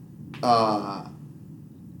 and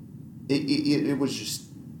it was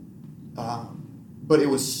just. But it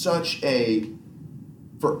was such a,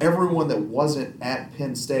 for everyone that wasn't at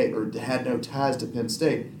Penn State or had no ties to Penn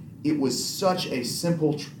State, it was such a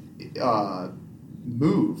simple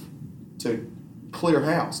move to clear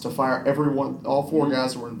house, to fire everyone, all four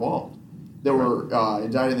guys that were involved, that were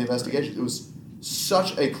indicted in the investigation. It was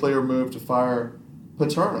such a clear move to fire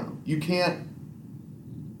Paterno. You can't.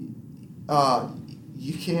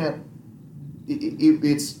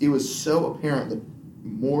 It was so apparent that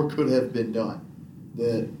more could have been done.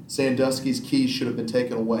 That Sandusky's keys should have been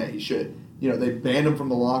taken away. He should, they banned him from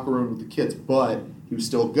the locker room with the kids, but he was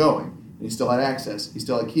still going, and he still had access. He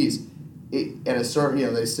still had keys. At a certain,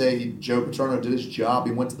 they say Joe Paterno did his job.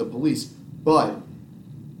 He went to the police, but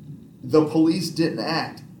the police didn't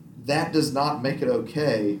act. That does not make it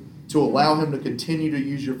okay to allow him to continue to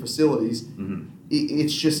use your facilities. Mm-hmm.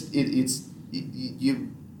 It's just you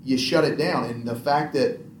shut it down, and the fact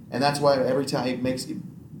that, and that's why every time it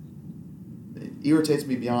irritates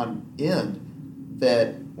me beyond end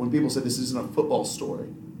that when people say this isn't a football story.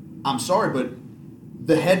 I'm sorry, but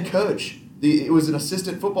the head coach, it was an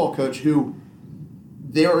assistant football coach who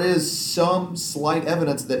there is some slight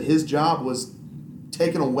evidence that his job was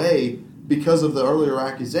taken away because of the earlier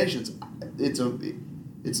accusations.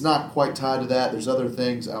 It's not quite tied to that. There's other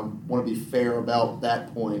things. I want to be fair about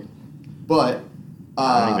that point, but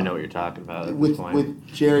I don't even know what you're talking about at this point. With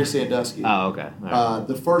Jerry Sandusky. Oh, okay. All right.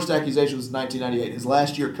 The first accusation was in 1998. His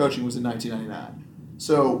last year coaching was in 1999.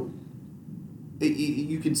 So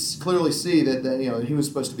you can clearly see that he was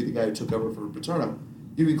supposed to be the guy who took over for Paterno.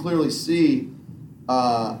 You can clearly see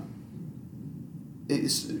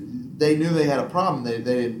they knew they had a problem. They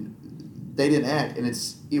didn't act, and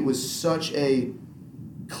it was such a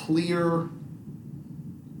clear.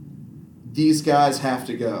 These guys have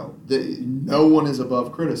to go. No one is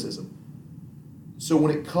above criticism. So when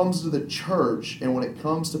it comes to the church, and when it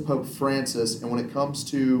comes to Pope Francis, and when it comes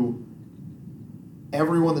to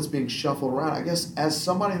everyone that's being shuffled around, I guess as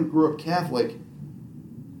somebody who grew up Catholic,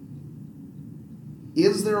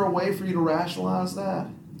 is there a way for you to rationalize that?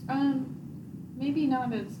 Maybe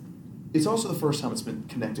not as. It's also the first time it's been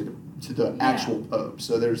connected to the actual Pope,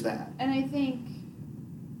 so there's that. And I think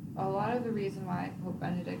a lot of the reason why Pope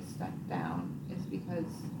Benedict stepped down is because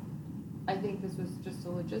I think this was just a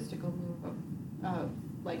logistical move of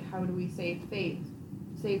like, how do we save face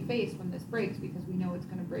when this breaks, because we know it's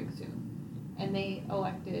going to break soon. And they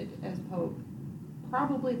elected as Pope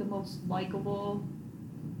probably the most likable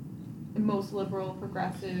and most liberal,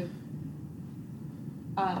 progressive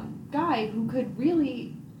guy who could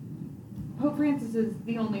really. Pope Francis is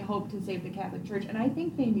the only hope to save the Catholic Church, and I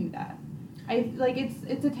think they knew that.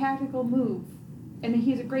 It's a tactical move, and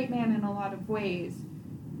he's a great man in a lot of ways,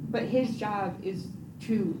 but his job is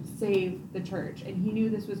to save the church, and he knew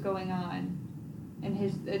this was going on, and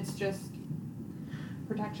it's just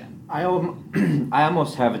protection. I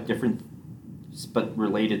almost have a different but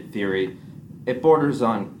related theory. It borders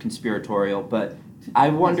on conspiratorial, but I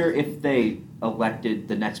wonder if they elected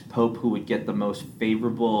the next pope who would get the most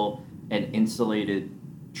favorable and insulated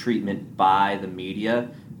treatment by the media.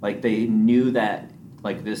 Like, they knew that,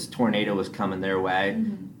 like, this tornado was coming their way,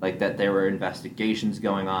 like, that there were investigations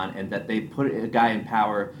going on, and that they put a guy in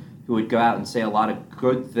power who would go out and say a lot of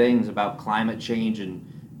good things about climate change and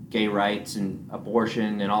gay rights and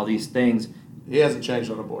abortion and all these things. He hasn't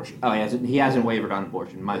changed on abortion. Oh, he hasn't wavered on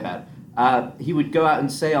abortion. My bad. He would go out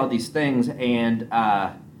and say all these things, and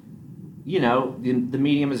the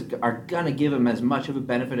medium are gonna give him as much of a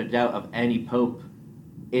benefit of doubt of any pope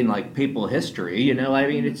in, like, papal history. I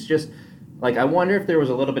mean, it's just like, I wonder if there was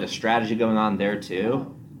a little bit of strategy going on there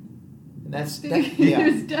too. And that's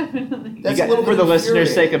There's definitely. That's You a little for bit the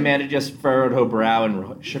listeners' sake, infuriating. Amanda just furrowed her brow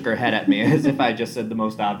and shook her head at me as if I just said the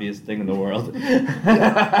most obvious thing in the world. That's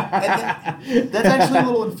actually a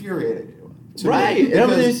little infuriating. To Right. Me, because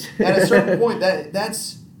Nobody's- at a certain point,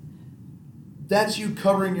 that's you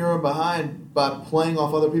covering your own behind by playing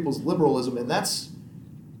off other people's liberalism, and that's,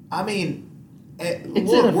 I mean, It's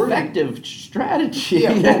look, an effective strategy.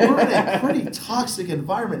 Yeah, well, we're in a pretty toxic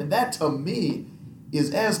environment, and that to me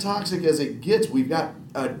is as toxic as it gets. We've got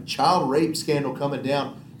a child rape scandal coming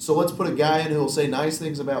down, so let's put a guy in who will say nice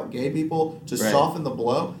things about gay people to Right. soften the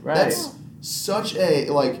blow. Right. That's such a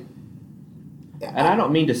And I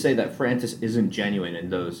don't mean to say that Francis isn't genuine in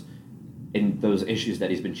those issues that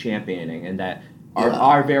he's been championing and that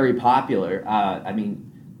are very popular.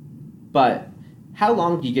 But how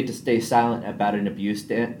long do you get to stay silent about an abuse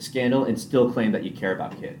scandal and still claim that you care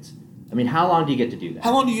about kids? I mean, how long do you get to do that?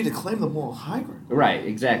 How long do you get to claim the moral high ground? Right,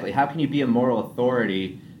 exactly. How can you be a moral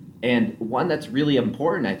authority, and one that's really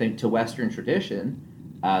important, I think, to Western tradition?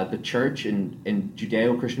 The church and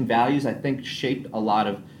Judeo-Christian values, I think, shaped a lot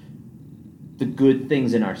of the good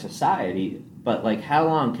things in our society. But like, how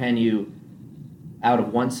long can you, out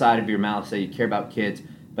of one side of your mouth, say you care about kids,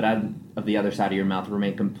 but out of the other side of your mouth,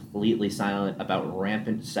 remain completely silent about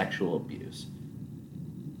rampant sexual abuse?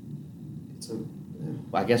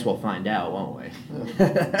 Well, I guess we'll find out, won't we?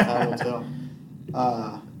 Time will tell.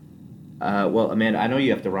 Well, Amanda, I know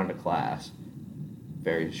you have to run to class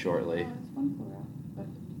very shortly. It's 1 but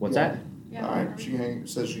What's Yeah. that? yeah. All right,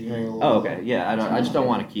 says she can hang a little. Oh, okay. Yeah, I just don't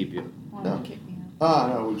want to keep you. Well, No. don't kick me out.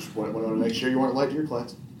 No, we just wanted to make sure you weren't late to your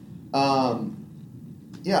class.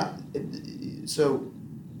 So,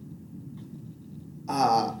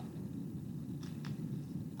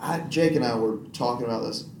 Jake and I were talking about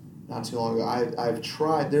this not too long ago. I've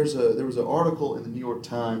tried. There was an article in the New York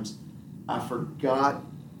Times. I forgot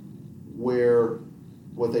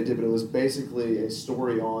what they did, but it was basically a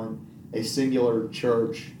story on a singular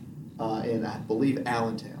church in, I believe,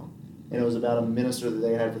 Allentown. And it was about a minister that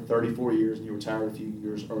they had for 34 years, and he retired a few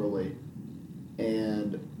years early.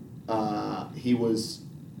 And he was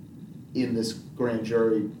in this grand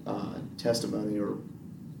jury testimony, or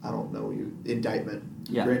I don't know, indictment.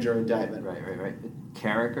 Yeah. Grand jury indictment. Right.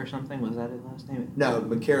 Carrick or something? Was that his last name? No,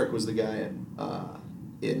 McCarrick was the guy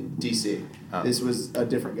in D.C. Oh. This was a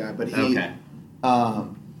different guy, but he. Okay.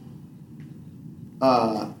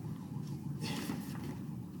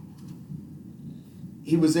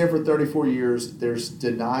 He was there for 34 years. There's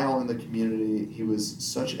denial in the community. He was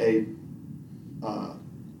such a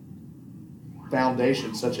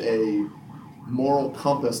foundation, such a moral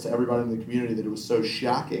compass to everybody in the community that it was so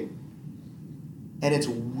shocking. And it's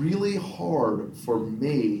really hard for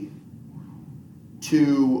me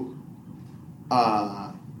to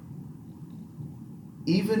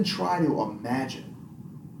even try to imagine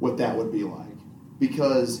what that would be like,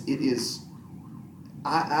 because it is.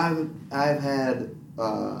 I've had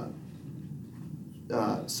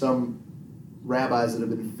some rabbis that have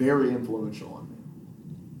been very influential on me,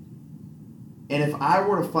 and if I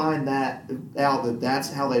were to find that out, that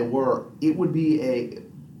that's how they were, it would be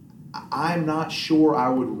I'm not sure I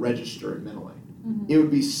would register it mentally. Mm-hmm. It would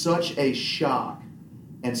be such a shock.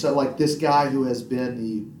 And so, like, this guy who has been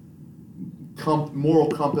the moral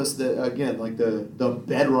compass, that, again, like the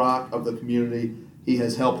bedrock of the community, he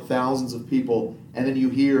has helped thousands of people, and then you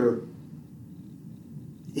hear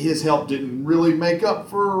his help didn't really make up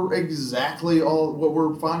for exactly all what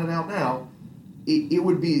we're finding out now. It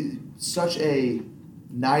would be such a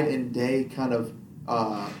night and day kind of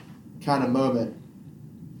moment.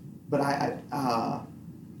 But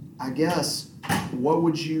I guess, what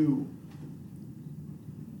would you?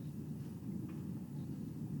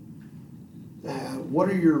 What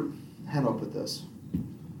are your? How do I put this?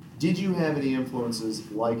 Did you have any influences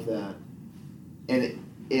like that? And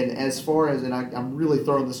as far as, and I'm really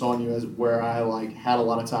throwing this on you as where I had a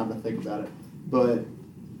lot of time to think about it, but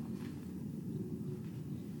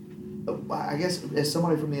I guess as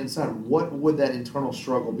somebody from the inside, what would that internal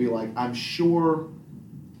struggle be like? I'm sure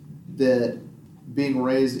that being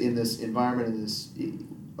raised in this environment, in this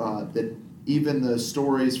that even the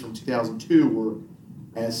stories from 2002 were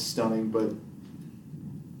as stunning, but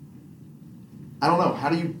I don't know. How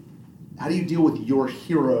do you deal with your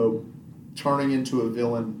hero turning into a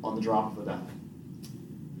villain on the drop of a dime?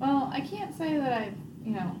 Well, I can't say that I've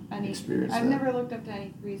Experienced I've that. never looked up to any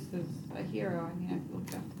priest as a hero. I mean, I've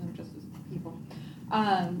looked up to them just as people.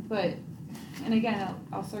 But, and again,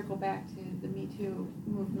 I'll circle back to the Me Too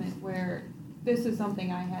movement, where this is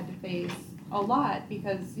something I had to face a lot,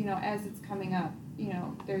 because, as it's coming up,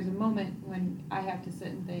 there's a moment when I have to sit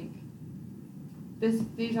and think,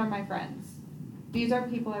 these are my friends. These are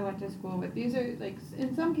people I went to school with. These are, like,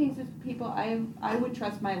 in some cases, people I would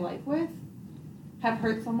trust my life with have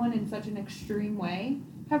hurt someone in such an extreme way,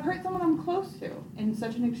 have hurt someone I'm close to in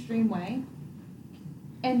such an extreme way.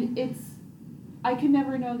 And I could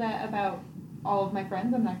never know that about all of my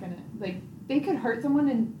friends. I'm not going to, like, they could hurt someone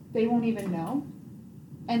and they won't even know.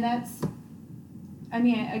 And that's, I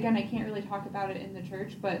mean, again, I can't really talk about it in the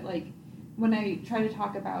church, but, like, when I try to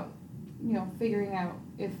talk about, figuring out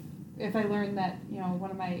if I learn that,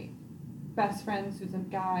 one of my best friends who's a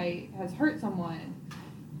guy has hurt someone,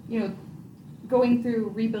 going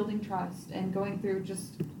through rebuilding trust and going through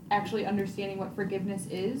just actually understanding what forgiveness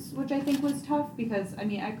is, which I think was tough because, I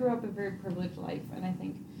mean, I grew up a very privileged life, and I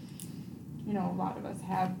think, a lot of us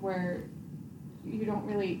have, where you don't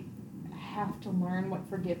really have to learn what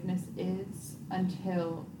forgiveness is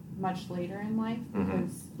until much later in life,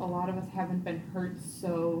 because a lot of us haven't been hurt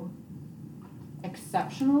so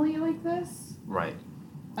exceptionally like this. Right.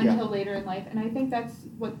 Until later in life. And I think that's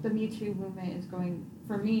what the Me Too movement is going,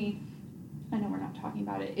 for me, I know we're not talking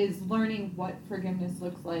about it, is learning what forgiveness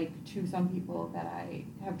looks like to some people that I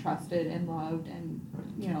have trusted and loved and,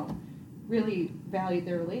 really valued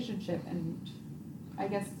their relationship. And I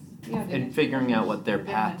guess, and figuring out what their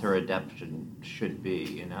path to redemption should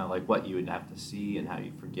be, like what you would have to see and how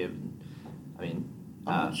you forgive. I mean,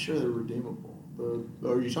 I'm not sure they're redeemable.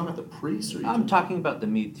 Are you talking about the priests? Or I'm talking about the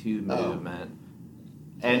Me Too movement.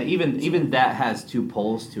 And even that has two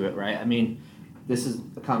poles to it, right? I mean, this is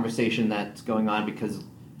a conversation that's going on because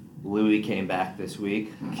Louis came back this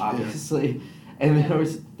week, obviously, and there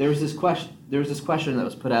was this question that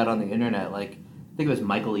was put out on the internet, like, I think it was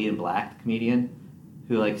Michael Ian Black, the comedian,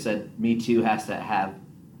 who, like, said Me Too has to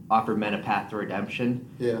offer men a path to redemption.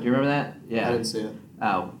 Yeah. Do you remember that? Yeah. I didn't see it.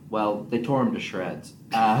 Oh, well, they tore him to shreds,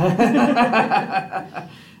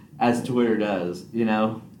 as Twitter does,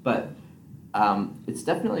 but it's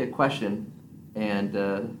definitely a question, and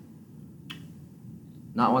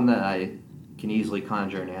not one that I can easily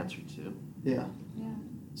conjure an answer to. Yeah. Yeah.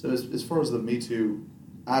 So as far as the Me Too,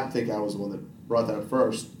 I think I was the one that brought that up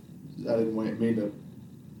first. I didn't mean to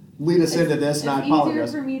lead us into this, and I apologize. It's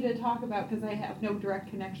easier for me to talk about because I have no direct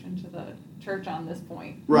connection to the church on this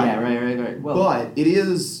point. Right. Yeah, right. Well, but it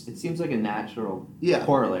is... It seems like a natural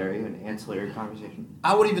corollary, an ancillary conversation.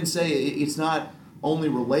 I would even say it's not only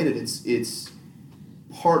related, it's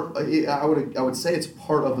part... I would say it's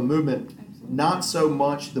part of the movement. Absolutely. Not so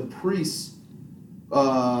much the priests,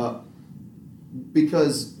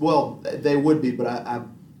 because, well, they would be, but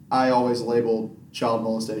I always label child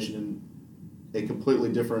molestation in a completely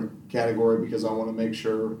different category because I want to make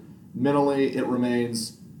sure mentally it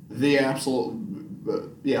remains the absolute,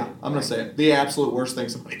 I'm going to say it, the absolute worst thing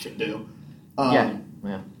somebody can do. Yeah.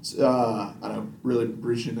 I know, really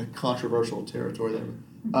breaching a controversial territory there.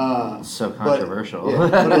 So controversial.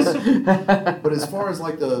 But as far as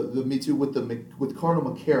like the Me Too with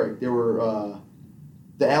Cardinal McCarrick, there were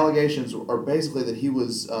the allegations are basically that he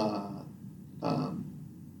was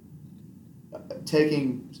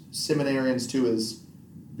taking seminarians to his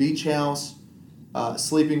beach house,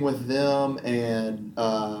 sleeping with them, and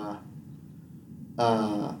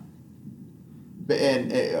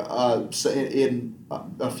so in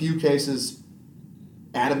a few cases,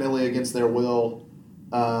 adamantly against their will,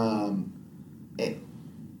 and it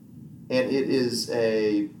is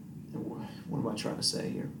what am I trying to say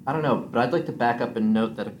here? I don't know, but I'd like to back up and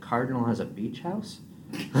note that a cardinal has a beach house.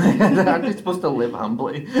 Aren't they supposed to live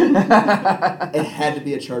humbly? It had to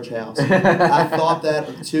be a church house. I thought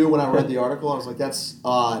that too when I read the article. I was like, that's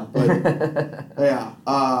odd, but yeah,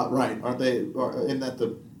 right. Aren't they? Isn't that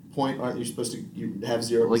the point? Aren't you supposed to have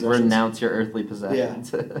zero like possessions? Renounce your earthly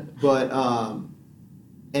possessions? Yeah, but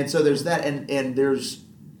and so there's that, and there's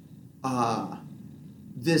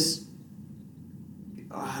this.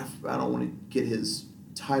 I don't want to get his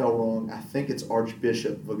title wrong. I think it's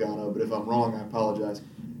Archbishop Vigano, but if I'm wrong, I apologize.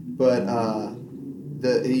 But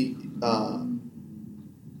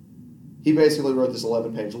he basically wrote this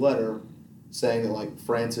 11-page letter saying that like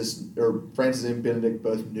Francis and Benedict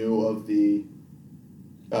both knew of the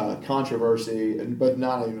controversy, but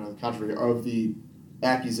not even of the controversy, of the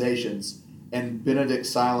accusations, and Benedict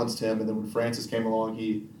silenced him, and then when Francis came along,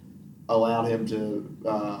 he allowed him to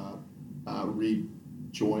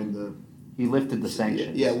rejoin the... He lifted the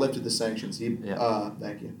sanctions. Yeah, lifted the sanctions.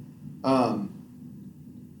 Thank you.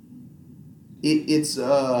 It's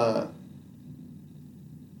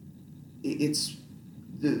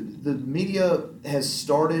the media has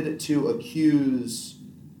started to accuse,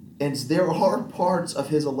 and there are parts of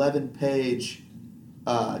his 11-page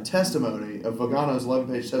testimony, of Vigano's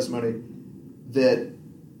 11-page testimony, that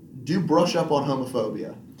do brush up on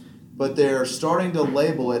homophobia, but they're starting to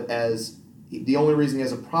label it as the only reason he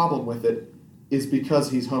has a problem with it is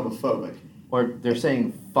because he's homophobic. Or they're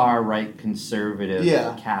saying far-right conservative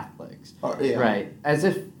Catholics. Yeah. Right. As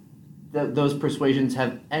if those persuasions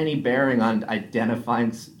have any bearing on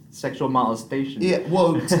identifying sexual molestation. Yeah,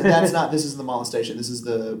 well, that's not, this is the molestation. This is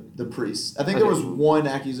the priest. I think there was one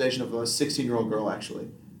accusation of a 16-year-old girl, actually.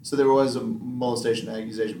 So there was a molestation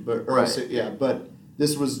accusation, but but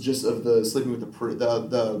this was just of the sleeping with the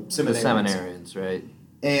seminarians. The seminarians, right?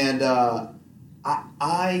 And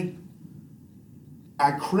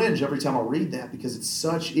I cringe every time I read that because it's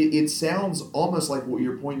such. It sounds almost like what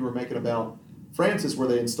your point you were making about Francis, where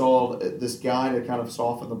they installed this guy to kind of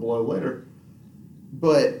soften the blow later.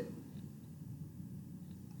 But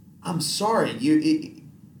I'm sorry, you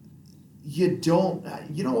don't.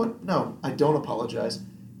 You know what? No, I don't apologize.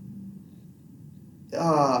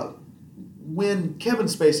 When Kevin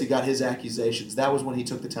Spacey got his accusations, that was when he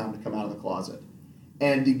took the time to come out of the closet.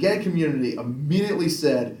 And the gay community immediately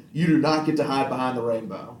said, you do not get to hide behind the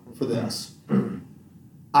rainbow for this.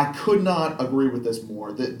 I could not agree with this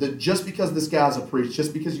more. That just because this guy's a priest,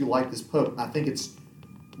 just because you like this pope, I think it's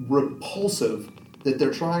repulsive that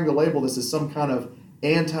they're trying to label this as some kind of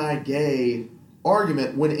anti-gay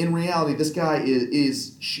argument when in reality this guy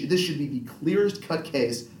this should be the clearest cut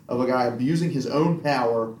case of a guy abusing his own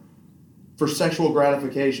power for sexual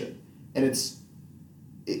gratification. And it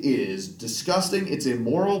is disgusting. It's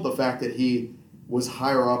immoral. The fact that he was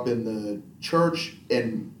higher up in the church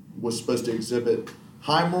and was supposed to exhibit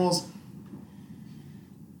high morals.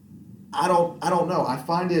 I don't know. I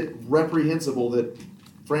find it reprehensible that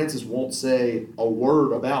Francis won't say a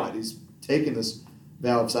word about it. He's taken this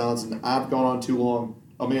vow of silence, and I've gone on too long.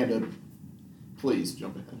 Amanda, please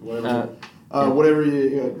jump in. Whatever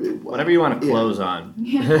you want to close on.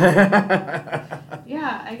 Yeah,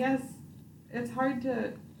 I guess it's hard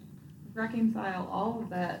to reconcile all of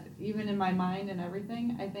that, even in my mind and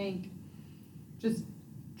everything. I think just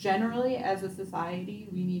generally as a society,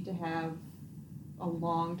 we need to have a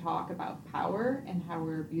long talk about power and how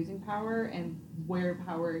we're abusing power and where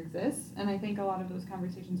power exists. And I think a lot of those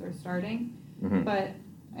conversations are starting. Mm-hmm.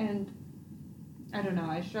 And I don't know,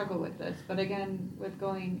 I struggle with this. But again,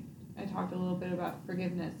 I talked a little bit about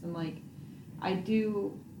forgiveness and I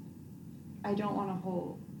don't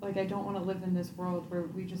want to live in this world where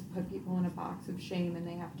we just put people in a box of shame and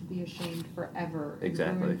they have to be ashamed forever.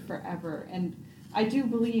 Exactly. Ruined forever. And I do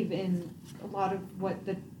believe in a lot of what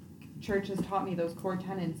the church has taught me, those core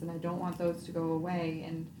tenets, and I don't want those to go away.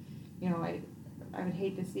 And, I would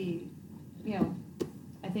hate to see,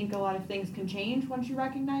 I think a lot of things can change once you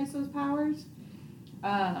recognize those powers.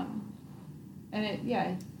 I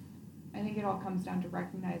think it all comes down to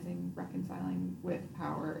reconciling with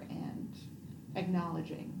power and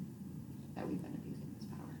acknowledging that we've been abusing this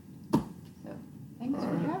power. So, thanks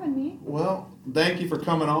for having me. Well, thank you for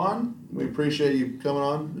coming on. We appreciate you coming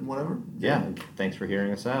on and whatever. Yeah, thanks for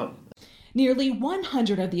hearing us out. Nearly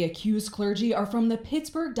 100 of the accused clergy are from the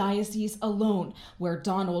Pittsburgh Diocese alone, where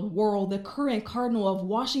Donald Worrell, the current Cardinal of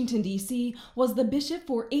Washington, D.C., was the bishop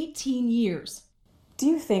for 18 years. Do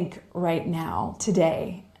you think right now,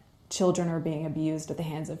 today, children are being abused at the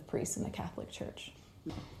hands of priests in the Catholic Church?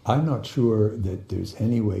 I'm not sure that there's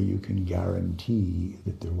any way you can guarantee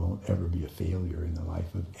that there won't ever be a failure in the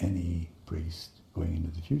life of any priest going into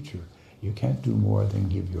the future. You can't do more than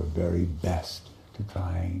give your very best to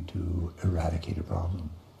trying to eradicate a problem.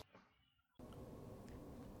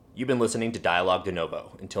 You've been listening to Dialogue De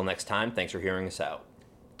Novo. Until next time, thanks for hearing us out.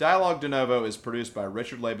 Dialogue De Novo is produced by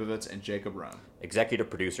Richard Leibovitz and Jacob Rome. Executive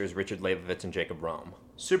producers Richard Leibovitz and Jacob Rome.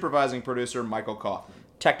 Supervising producer Michael Kaufman.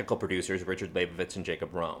 Technical producers Richard Leibovitz and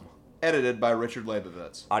Jacob Rome. Edited by Richard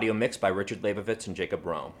Leibovitz. Audio mixed by Richard Leibovitz and Jacob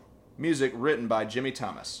Rome. Music written by Jimmy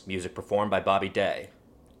Thomas. Music performed by Bobby Day.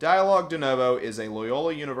 Dialogue De Novo is a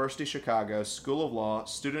Loyola University Chicago School of Law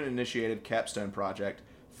student-initiated capstone project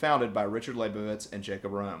founded by Richard Leibovitz and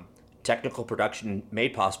Jacob Rome. Technical production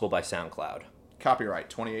made possible by SoundCloud. Copyright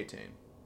 2018.